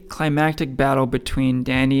great climactic battle between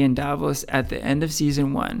Danny and Davos at the end of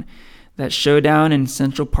season 1. That showdown in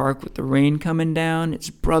Central Park with the rain coming down. It's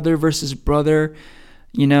brother versus brother.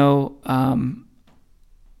 You know,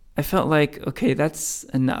 I felt like, okay, that's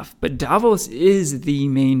enough. But Davos is the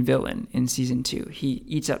main villain in season 2. He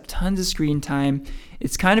eats up tons of screen time.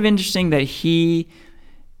 It's kind of interesting that he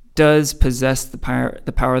does possess the power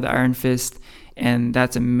of the Iron Fist, and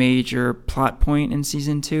that's a major plot point in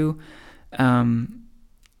season 2.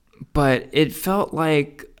 But it felt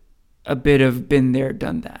like a bit of been there,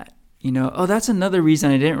 done that. You know, oh, that's another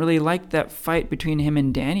reason I didn't really like that fight between him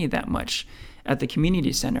and Danny that much at the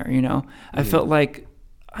community center. You know, I felt like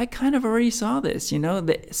I kind of already saw this. You know,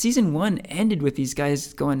 the season 1 ended with these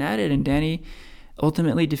guys going at it, and Danny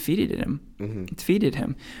ultimately defeated him.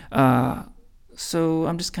 So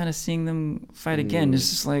I'm just kind of seeing them fight again. It's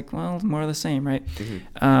just like, well, more of the same, right?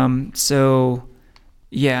 So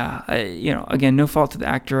yeah, again, no fault to the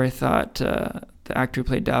actor. I thought the actor who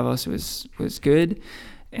played Davos was good,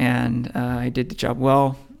 and I did the job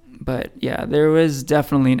well. But yeah, there was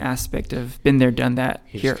definitely an aspect of been there, done that.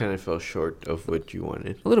 He just kind of fell short of what you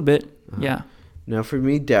wanted. A little bit, yeah. Now for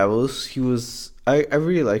me, Davos, I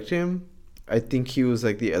really liked him. I think he was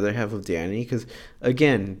like the other half of Danny, because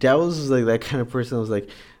again, Davos was like that kind of person that was like,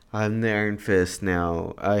 I'm the Iron Fist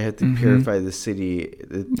now. I have to purify the city.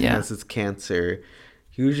 It has its cancer.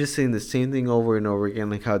 He was just saying the same thing over and over again,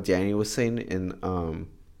 like how Danny was saying in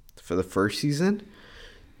for the first season.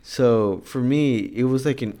 So for me, it was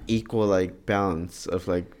like an equal like balance of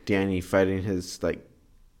like Danny fighting his like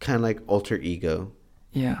kind of like alter ego.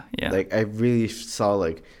 Yeah. Like I really saw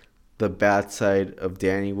like the bad side of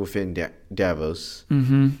Danny within Davos.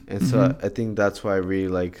 And so I think that's why I really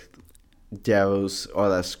like Davos all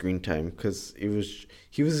that screen time, because he was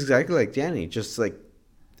exactly like Danny, just like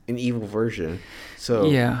an evil version. So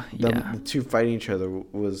the two fighting each other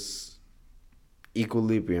was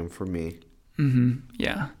equilibrium for me.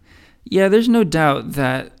 Yeah, there's no doubt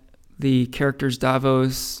that the characters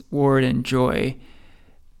Davos, Ward, and Joy,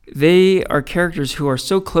 they are characters who are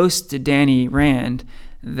so close to Danny Rand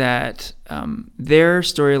that their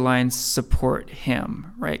storylines support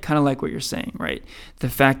him, right? Kind of like what you're saying, right? The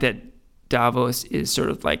fact that Davos is sort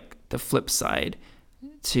of like the flip side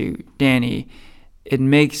to Danny, it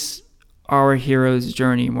makes our hero's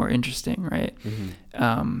journey more interesting, right?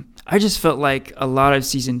 I just felt like a lot of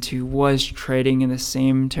season 2 was treading in the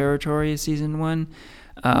same territory as season 1.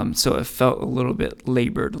 So it felt a little bit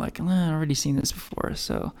labored, like, I've already seen this before.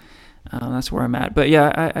 So that's where I'm at. But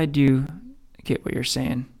yeah, I do get what you're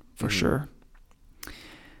saying for sure.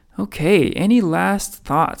 Okay, any last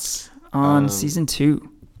thoughts on season 2?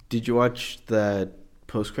 Did you watch that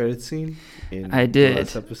post-credit scene in I did. the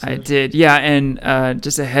last episode? I did. Yeah, and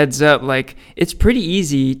just a heads up, like, it's pretty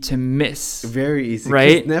easy to miss. Very easy,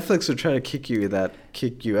 right? Netflix will try to kick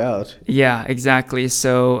you out. Yeah, exactly.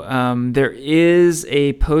 So there is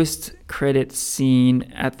a post-credit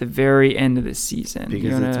scene at the very end of the season.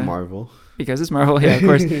 Because it's Marvel. Because it's Marvel, yeah, of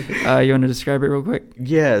course. You want to describe it real quick?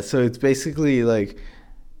 Yeah, so it's basically like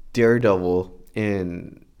Daredevil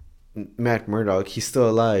and Matt Murdock. He's still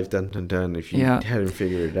alive, dun dun dun, if you hadn't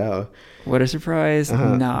figured it out. What a surprise.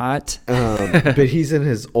 Not. But he's in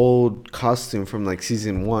his old costume from like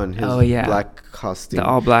season 1, his black costume. The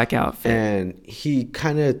all black outfit. And he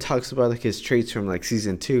kind of talks about like his traits from like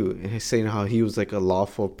season 2. And he's saying how he was like a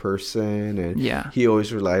lawful person and he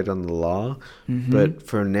always relied on the law. But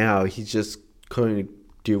for now, he's just going to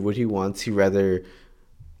do what he wants. He'd rather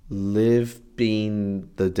live being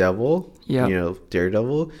the devil,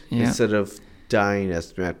 Daredevil, instead of dying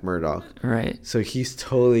as Matt Murdock. Right. So he's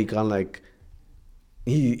totally gone like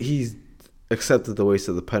he's accepted the ways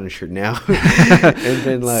of the Punisher now. And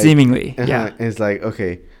then like seemingly. And it's like,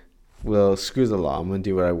 okay, well, screw the law. I'm gonna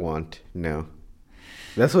do what I want now.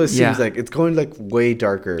 That's what it seems like. It's going like way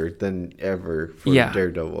darker than ever for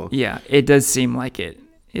Daredevil. Yeah, it does seem like it.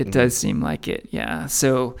 It does seem like it. Yeah.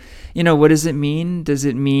 So, what does it mean? Does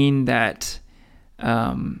it mean that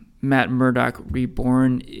Matt Murdock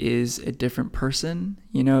reborn is a different person?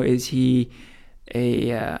 Is he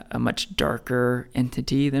a much darker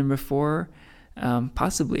entity than before?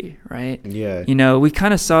 Possibly, right? Yeah. We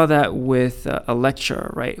kind of saw that with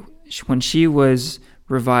Elektra, right? When she was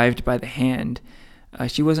revived by the Hand,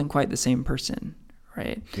 she wasn't quite the same person,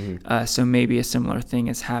 right? So maybe a similar thing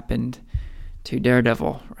has happened to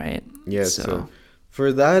Daredevil, right? Yeah. So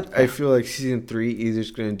for that, I feel like season 3 is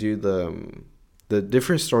just going to do the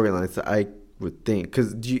different storylines that I would think.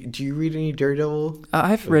 Because do you read any Daredevil?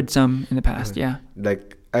 I've read some in the past, yeah.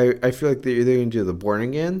 Like, I feel like they're either going to do the Born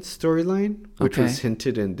Again storyline, which was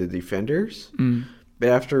hinted in The Defenders. But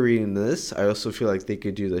after reading this, I also feel like they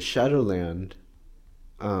could do the Shadowland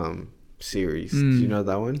series. Do you know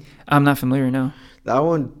that one? I'm not familiar, no. That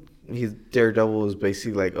one, Daredevil is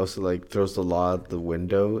basically like also like throws the law out the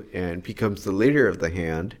window and becomes the leader of the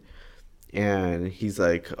Hand. And he's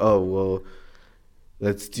like, oh, well,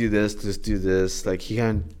 let's do this, let's do this. Like, he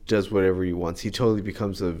kind of does whatever he wants. He totally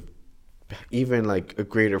becomes even like a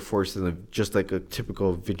greater force than just like a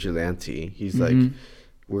typical vigilante. He's like,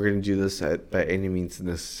 we're going to do this by any means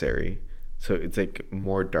necessary. So it's like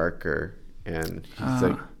more darker. And he's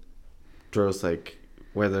like, throws like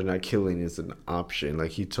whether or not killing is an option.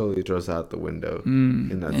 Like, he totally throws out the window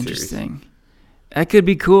in that interesting. series. That could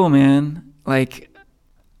be cool, man. Like,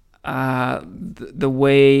 the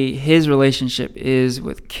way his relationship is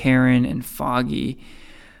with Karen and Foggy,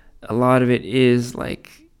 a lot of it is like,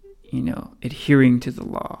 adhering to the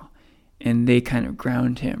law, and they kind of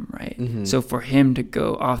ground him, right? So for him to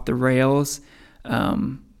go off the rails,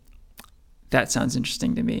 that sounds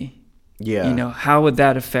interesting to me. Yeah. How would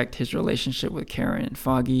that affect his relationship with Karen and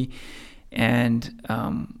Foggy, and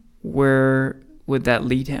where would that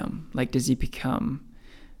lead him? Like, does he become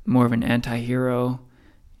more of an anti-hero?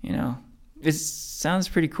 It sounds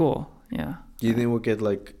pretty cool. Yeah. Do you think we'll get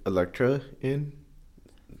like Elektra in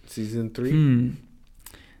season 3?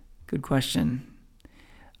 Good question.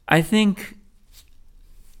 I think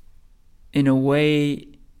in a way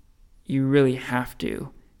you really have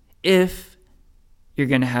to, if you're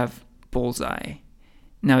going to have Bullseye.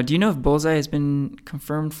 Now, do you know if Bullseye has been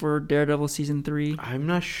confirmed for Daredevil season 3? I'm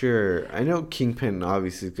not sure. I know Kingpin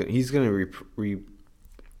obviously he's going to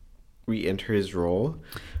re-enter his role.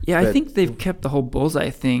 Yeah, I think they've kept the whole Bullseye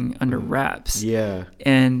thing under wraps. Yeah.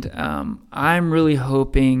 And I'm really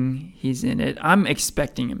hoping he's in it. I'm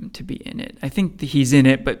expecting him to be in it. I think he's in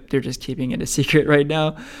it, but they're just keeping it a secret right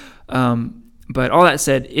now. But all that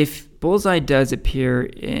said, if Bullseye does appear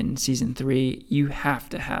in season 3, you have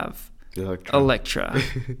to have Elektra,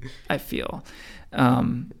 I feel.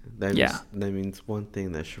 That means one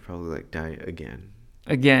thing that should probably like die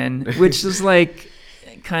again. Which is like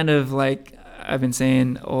kind of like I've been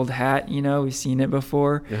saying, old hat. We've seen it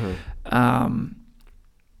before.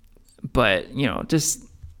 But just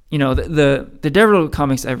the Daredevil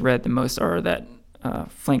comics I've read the most are that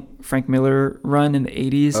Frank Miller run in the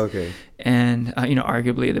 80s. Okay. And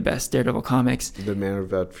arguably the best Daredevil comics. The Man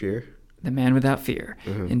Without Fear. The Man Without Fear,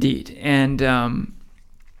 indeed. And the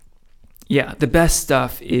best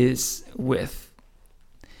stuff is with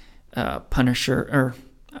Punisher, or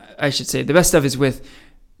I should say the best stuff is with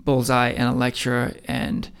Bullseye and Elektra,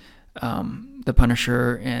 and the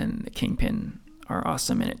Punisher and the Kingpin are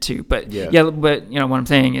awesome in it too. But what I'm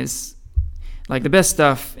saying is, like, the best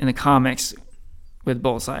stuff in the comics with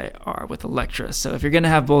Bullseye are with Elektra. So if you're gonna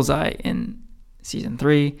have Bullseye in season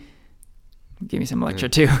 3, give me some Elektra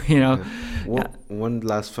too. One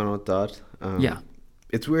last final thought.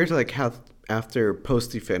 It's weird, like how after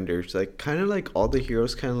Post Defenders, like kind of like all the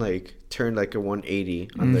heroes kind of like turned like a 180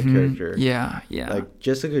 on their character. Yeah. Like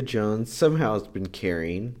Jessica Jones somehow has been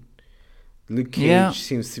carrying. Luke Cage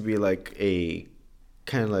seems to be like a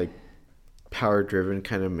kind of like power-driven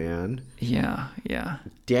kind of man. Yeah.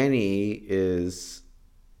 Danny is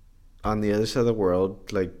on the other side of the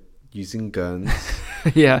world, like using guns.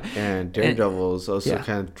 And Daredevil is also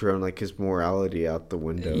kind of thrown like his morality out the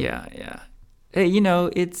window. Hey,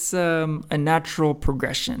 it's a natural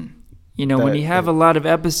progression. When you have a lot of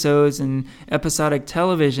episodes and episodic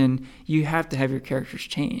television, you have to have your characters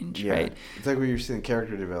change, right? It's like when you're seeing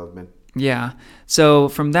character development. Yeah. So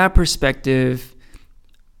from that perspective,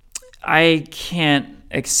 I can't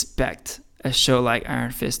expect a show like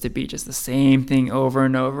Iron Fist to be just the same thing over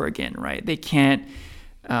and over again, right? They can't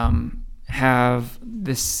have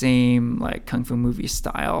the same like kung fu movie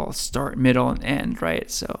style start, middle, and end, right?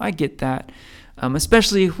 So I get that,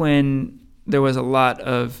 especially when there was a lot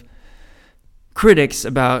of critics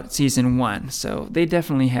about season 1, so they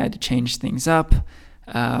definitely had to change things up.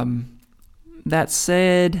 That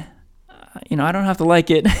said, I don't have to like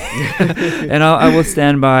it, and I will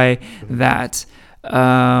stand by that.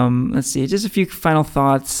 Let's see, just a few final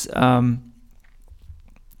thoughts.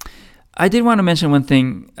 I did want to mention one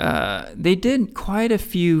thing. They did quite a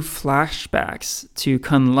few flashbacks to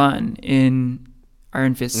Kunlun in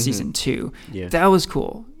Iron Fist season 2. Yeah. That was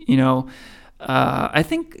cool. I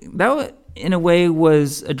think that in a way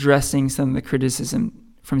was addressing some of the criticism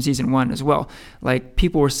from season 1 as well. Like,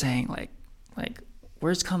 people were saying like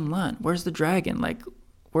where's Kunlun? Where's the dragon? Like,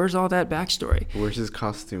 where's all that backstory? Where's his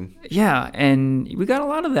costume? Yeah, and we got a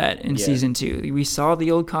lot of that in season 2. We saw the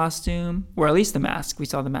old costume, or at least the mask. We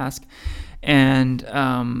saw the mask. And,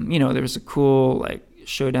 there was a cool, like,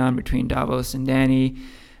 showdown between Davos and Danny,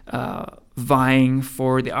 vying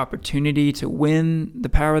for the opportunity to win the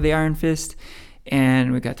power of the Iron Fist.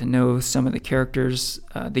 And we got to know some of the characters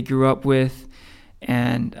they grew up with.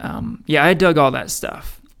 And I dug all that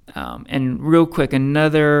stuff. And real quick,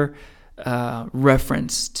 another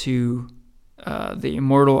reference to the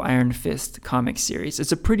Immortal Iron Fist comic series.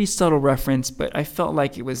 It's a pretty subtle reference, but I felt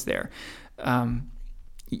like it was there.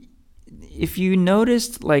 If you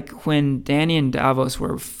noticed, like when Danny and Davos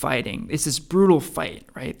were fighting, it's this brutal fight,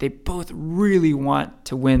 right? They both really want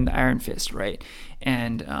to win the Iron Fist, right?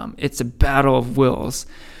 And it's a battle of wills.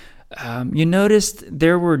 You noticed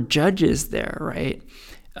there were judges there, right?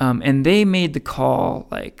 And they made the call,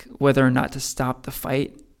 like whether or not to stop the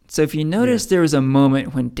fight. So if you notice, there was a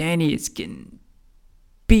moment when Danny is getting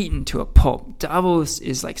beaten to a pulp. Davos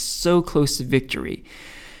is like so close to victory.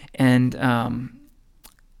 And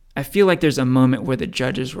I feel like there's a moment where the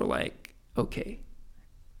judges were like, okay,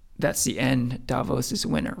 that's the end. Davos is a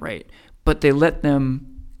winner, right? But they let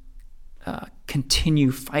them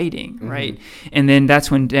continue fighting, right? And then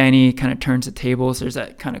that's when Danny kind of turns the tables. There's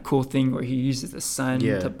that kind of cool thing where he uses the sun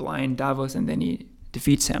to blind Davos, and then he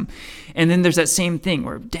defeats him. And then there's that same thing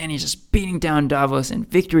where Danny's just beating down Davos, and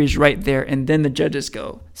victory is right there. And then the judges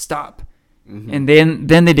go, stop. And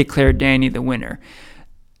then they declare Danny the winner.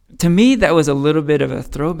 To me, that was a little bit of a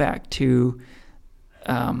throwback to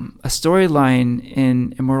a storyline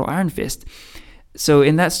in Immortal Iron Fist. So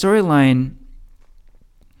in that storyline,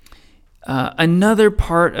 another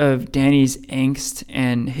part of Danny's angst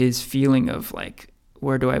and his feeling of like,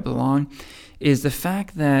 where do I belong, is the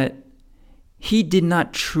fact that he did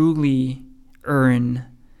not truly earn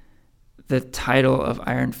the title of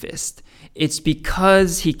Iron Fist. It's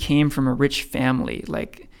because he came from a rich family.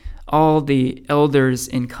 Like all the elders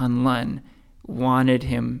in Kunlun wanted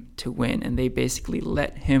him to win, and they basically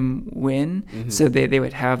let him win so they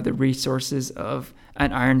would have the resources of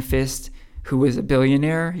an Iron Fist who was a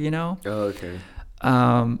billionaire, you know? Oh, okay.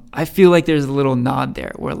 I feel like there's a little nod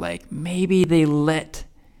there where like maybe they let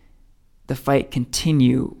the fight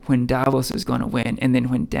continue when Davos was going to win, and then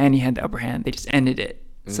when Danny had the upper hand, they just ended it.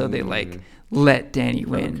 So they like let Danny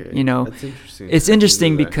win, you know? That's interesting. It's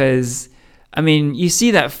interesting because, I mean, you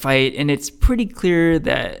see that fight, and it's pretty clear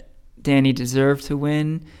that Danny deserved to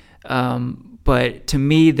win. But to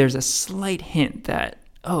me, there's a slight hint that,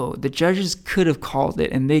 the judges could have called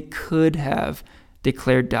it, and they could have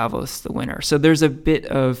declared Davos the winner. So there's a bit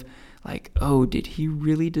of like, did he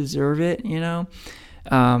really deserve it, you know?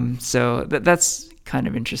 So that's kind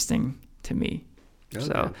of interesting to me. Okay.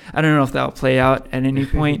 So I don't know if that'll play out at any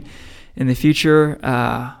point in the future,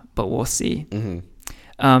 but we'll see.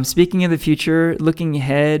 Speaking of the future, looking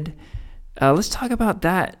ahead, let's talk about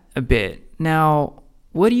that a bit. Now,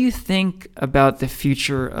 what do you think about the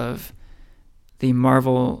future of the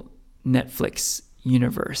Marvel Netflix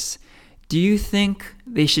universe? Do you think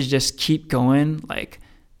they should just keep going, like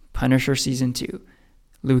Punisher Season 2,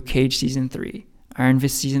 Luke Cage Season 3, Iron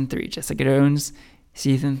Fist Season 3, Jessica Jones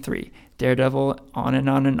Season 3, Daredevil, on and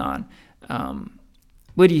on and on?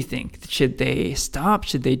 What do you think? Should they stop?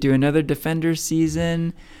 Should they do another Defenders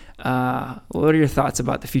season? What are your thoughts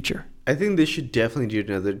about the future? I think they should definitely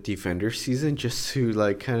do another Defenders season, just to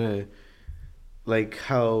like kind of like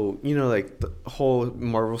how, you know, like the whole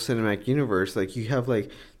Marvel Cinematic Universe, like you have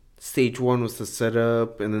like stage 1 was the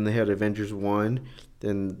setup, and then they had Avengers 1,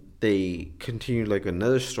 then they continued like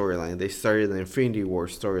another storyline. They started the Infinity War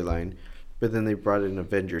storyline, but then they brought in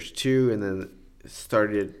Avengers 2, and then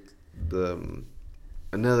started the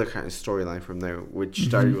another kind of storyline from there, which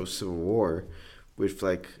started with Civil War, with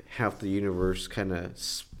like half the universe kind of,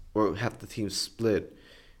 or half the team split,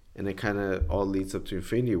 and it kind of all leads up to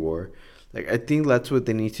Infinity War. Like, I think that's what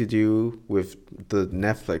they need to do with the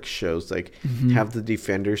Netflix shows. Like, have the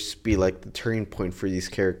Defenders be, like, the turning point for these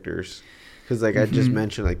characters. Because, like I just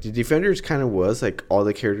mentioned, like, the Defenders kind of was, like, all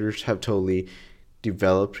the characters have totally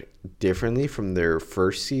developed differently from their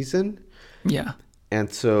first season. Yeah.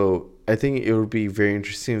 And so, I think it would be very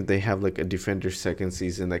interesting if they have, like, a Defenders second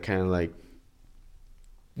season that kind of, like,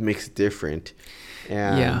 makes it different.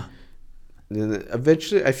 And then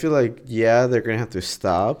eventually, I feel like, they're going to have to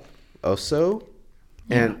stop also,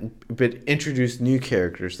 but introduce new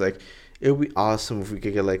characters. Like, it would be awesome if we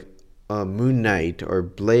could get like Moon Knight or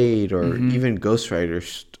Blade or even Ghost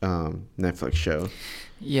Rider's Netflix show.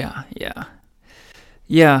 You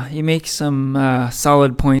make some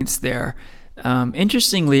solid points there.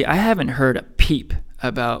 Interestingly, I haven't heard a peep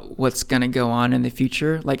about what's gonna go on in the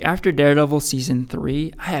future. Like after Daredevil season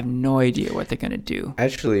 3, I have no idea what they're gonna do.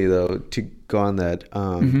 Actually, though, to go on that,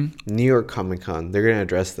 New York Comic Con, they're gonna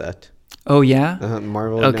address that. Oh yeah.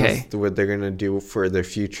 Marvel Okay. announced what they're gonna do for their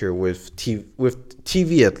future with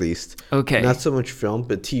TV at least. Okay. Not so much film,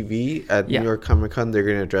 but TV. At New Yeah. York Comic Con, they're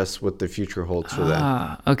gonna address what the future holds for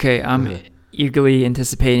them. Okay. I'm Uh-huh. eagerly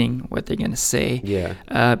anticipating what they're gonna say.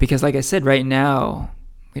 Yeah. Because, like I said, right now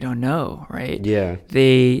we don't know, right? Yeah.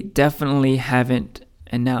 They definitely haven't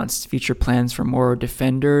announced future plans for more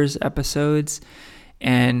Defenders episodes,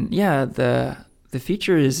 and yeah, the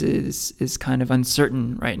future is kind of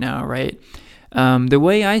uncertain right now, right? The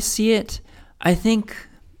way I see it, I think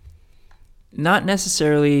not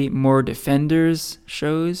necessarily more Defenders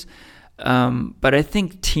shows, but I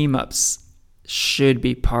think team ups should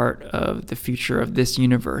be part of the future of this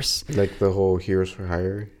universe. Like the whole Heroes for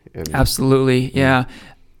Hire. And Absolutely, yeah.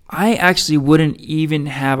 I actually wouldn't even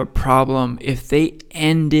have a problem if they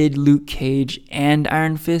ended Luke Cage and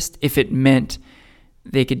Iron Fist if it meant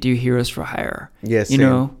they could do Heroes for Hire. Yeah, you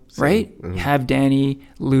know, right? Mm-hmm. Have Danny,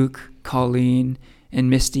 Luke, Colleen, and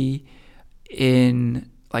Misty in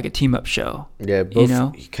like a team up show. Yeah, both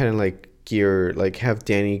kind of like have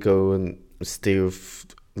Danny go and stay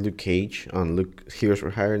with Luke Cage on Heroes for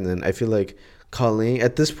Hire, and then I feel like Colleen,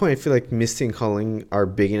 at this point, I feel like Misty and Colleen are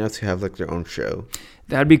big enough to have like their own show.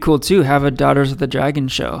 That'd be cool too. Have a Daughters of the Dragon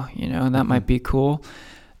show. That might be cool.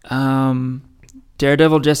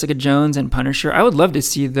 Daredevil, Jessica Jones, and Punisher. I would love to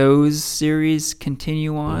see those series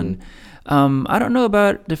continue on. I don't know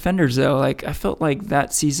about Defenders though. Like I felt like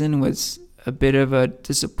that season was a bit of a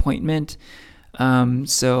disappointment.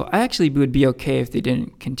 So I actually would be okay if they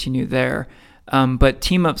didn't continue there. But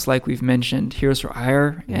team ups like we've mentioned, Heroes for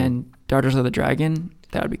Hire and Daughters of the Dragon,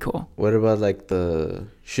 that would be cool. What about like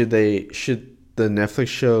should the Netflix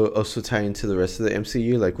show also tie into the rest of the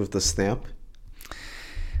MCU, like with the Snap?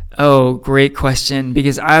 Oh, great question.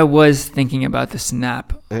 Because I was thinking about the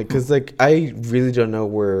Snap. Because like I really don't know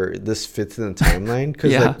where this fits in the timeline.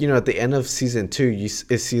 Because like at the end of season 2,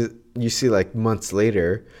 you see like months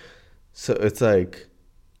later, so it's like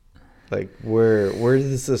where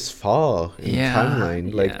does this fall in the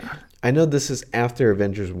timeline? Like I know this is after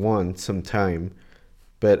Avengers 1 sometime,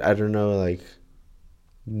 but I don't know like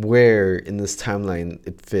where in this timeline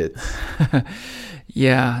it fits.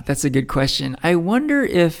 Yeah, that's a good question. I wonder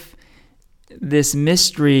if this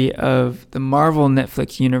mystery of the Marvel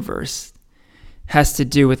Netflix universe has to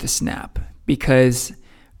do with the Snap, because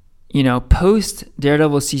post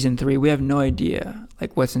Daredevil season 3, we have no idea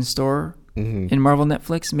like what's in store in Marvel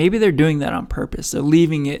Netflix. Maybe they're doing that on purpose. They're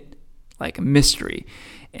leaving it like a mystery,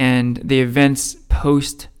 and the events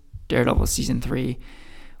post Daredevil season 3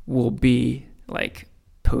 will be like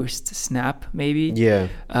post Snap, maybe.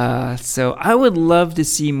 So I would love to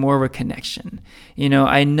see more of a connection.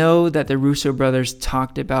 I know that the Russo brothers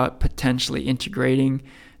talked about potentially integrating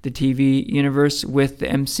the TV universe with the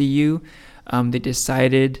MCU. They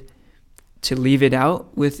decided to leave it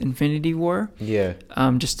out with Infinity War.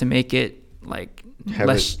 Just to make it like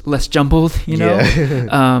less jumbled,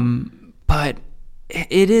 but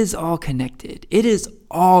it is all connected. It is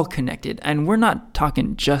all connected, and we're not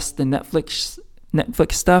talking just the Netflix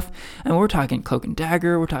stuff, and we're talking Cloak and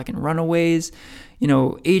Dagger, we're talking Runaways,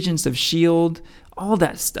 Agents of S.H.I.E.L.D., all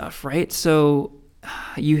that stuff, right? So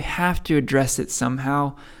you have to address it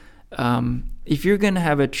somehow. If you're going to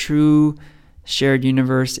have a true shared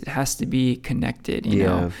universe, it has to be connected, you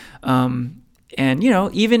know. And,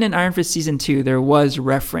 even in Iron Fist Season 2, there was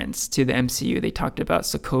reference to the MCU. They talked about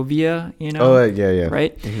Sokovia,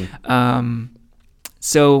 right?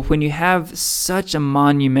 So when you have such a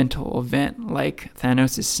monumental event like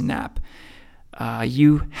Thanos' Snap,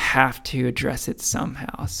 you have to address it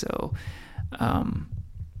somehow. So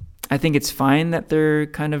I think it's fine that they're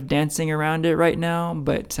kind of dancing around it right now,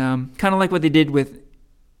 but kind of like what they did with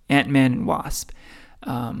Ant-Man and Wasp.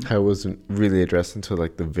 I wasn't really addressed until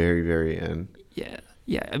like the very, very end.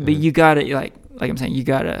 But you gotta like I'm saying, you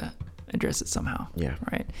gotta address it somehow.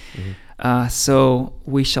 Right. So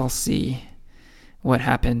we shall see what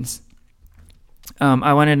happens.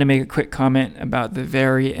 I wanted to make a quick comment about the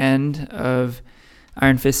very end of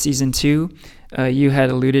Iron Fist Season 2. You had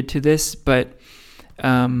alluded to this, but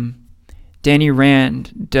Danny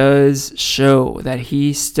Rand does show that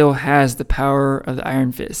he still has the power of the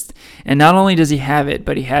Iron Fist. And not only does he have it,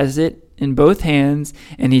 but he has it in both hands,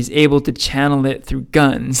 and he's able to channel it through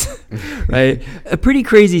guns, right? A pretty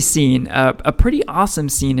crazy scene, a pretty awesome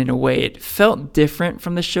scene in a way. It felt different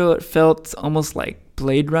from the show. It felt almost like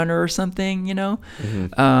Blade Runner or something, kind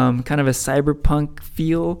of a cyberpunk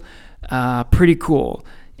feel. Pretty cool,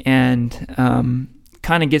 and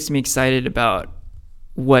kind of gets me excited about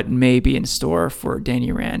what may be in store for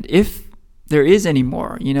Danny Rand, if there is any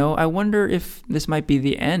more. I wonder if this might be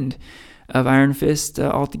the end. of Iron Fist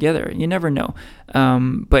altogether. You never know.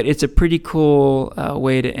 But it's a pretty cool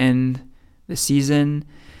way to end the season.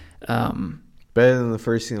 Better than the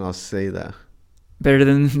first season, I'll say that. Better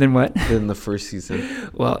than what? Than the first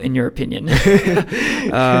season. Well, in your opinion.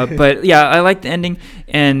 But yeah, I like the ending.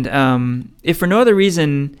 And if for no other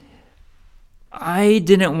reason, I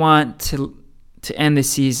didn't want to end the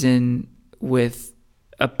season with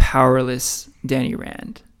a powerless Danny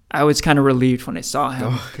Rand. I was kind of relieved when I saw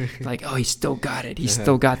him. Like, oh, he still got it. He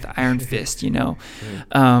still got the Iron Fist, you know.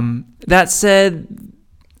 That said,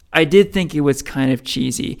 I did think it was kind of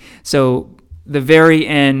cheesy. So the very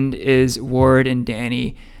end is Ward and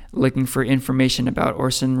Danny looking for information about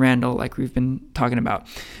Orson Randall, like we've been talking about.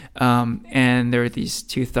 And there are these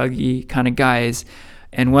two thuggy kind of guys,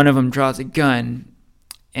 and one of them draws a gun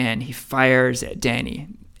and he fires at Danny.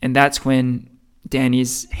 And that's when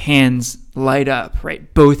Danny's hands light up,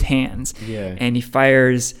 right? Both hands. Yeah. And he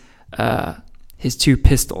fires his two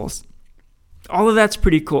pistols. All of that's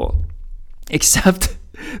pretty cool. Except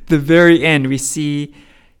the very end, we see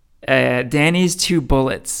Danny's two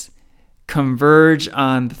bullets converge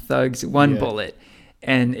on the thug's one bullet,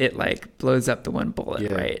 and it like blows up the one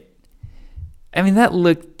bullet, right? I mean, that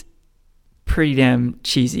looked pretty damn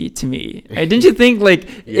cheesy to me. Didn't you think?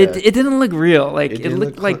 Like it didn't look real. Like it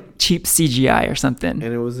looked like cheap CGI or something.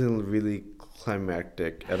 And it wasn't really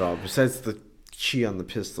climactic at all. Besides the chi on the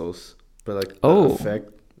pistols, but like the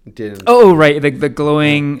effect didn't. Oh right, the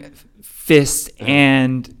glowing fist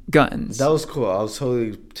and guns. That was cool. I was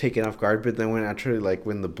totally taken off guard. But then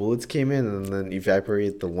when the bullets came in and then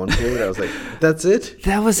evaporated the one bullet, I was like, that's it?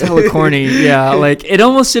 That was hella corny. Yeah, like it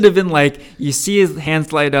almost should have been like you see his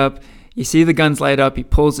hands light up. You see the guns light up, he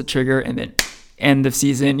pulls the trigger, and then end of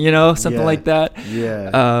season, you know, something like that.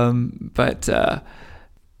 Yeah. But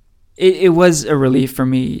it was a relief for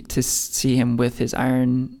me to see him with his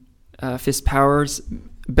Iron Fist powers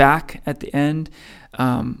back at the end.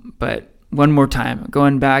 But one more time,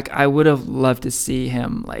 going back, I would have loved to see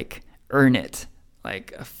him like earn it,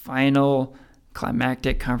 like a final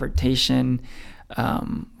climactic confrontation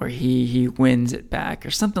where he wins it back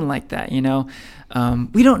or something like that, you know.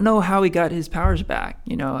 We don't know how he got his powers back,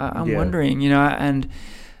 you know. I'm wondering, you know, and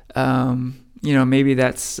you know, maybe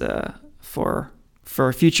that's for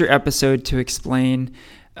a future episode to explain.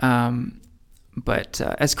 But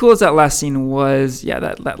as cool as that last scene was,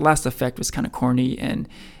 that last effect was kind of corny, and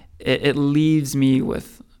it leaves me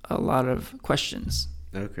with a lot of questions.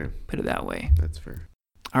 Okay. Put it that way. That's fair.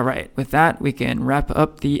 All right. With that, we can wrap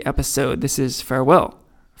up the episode. This is Farewell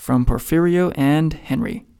from Porfirio and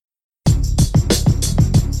Henry.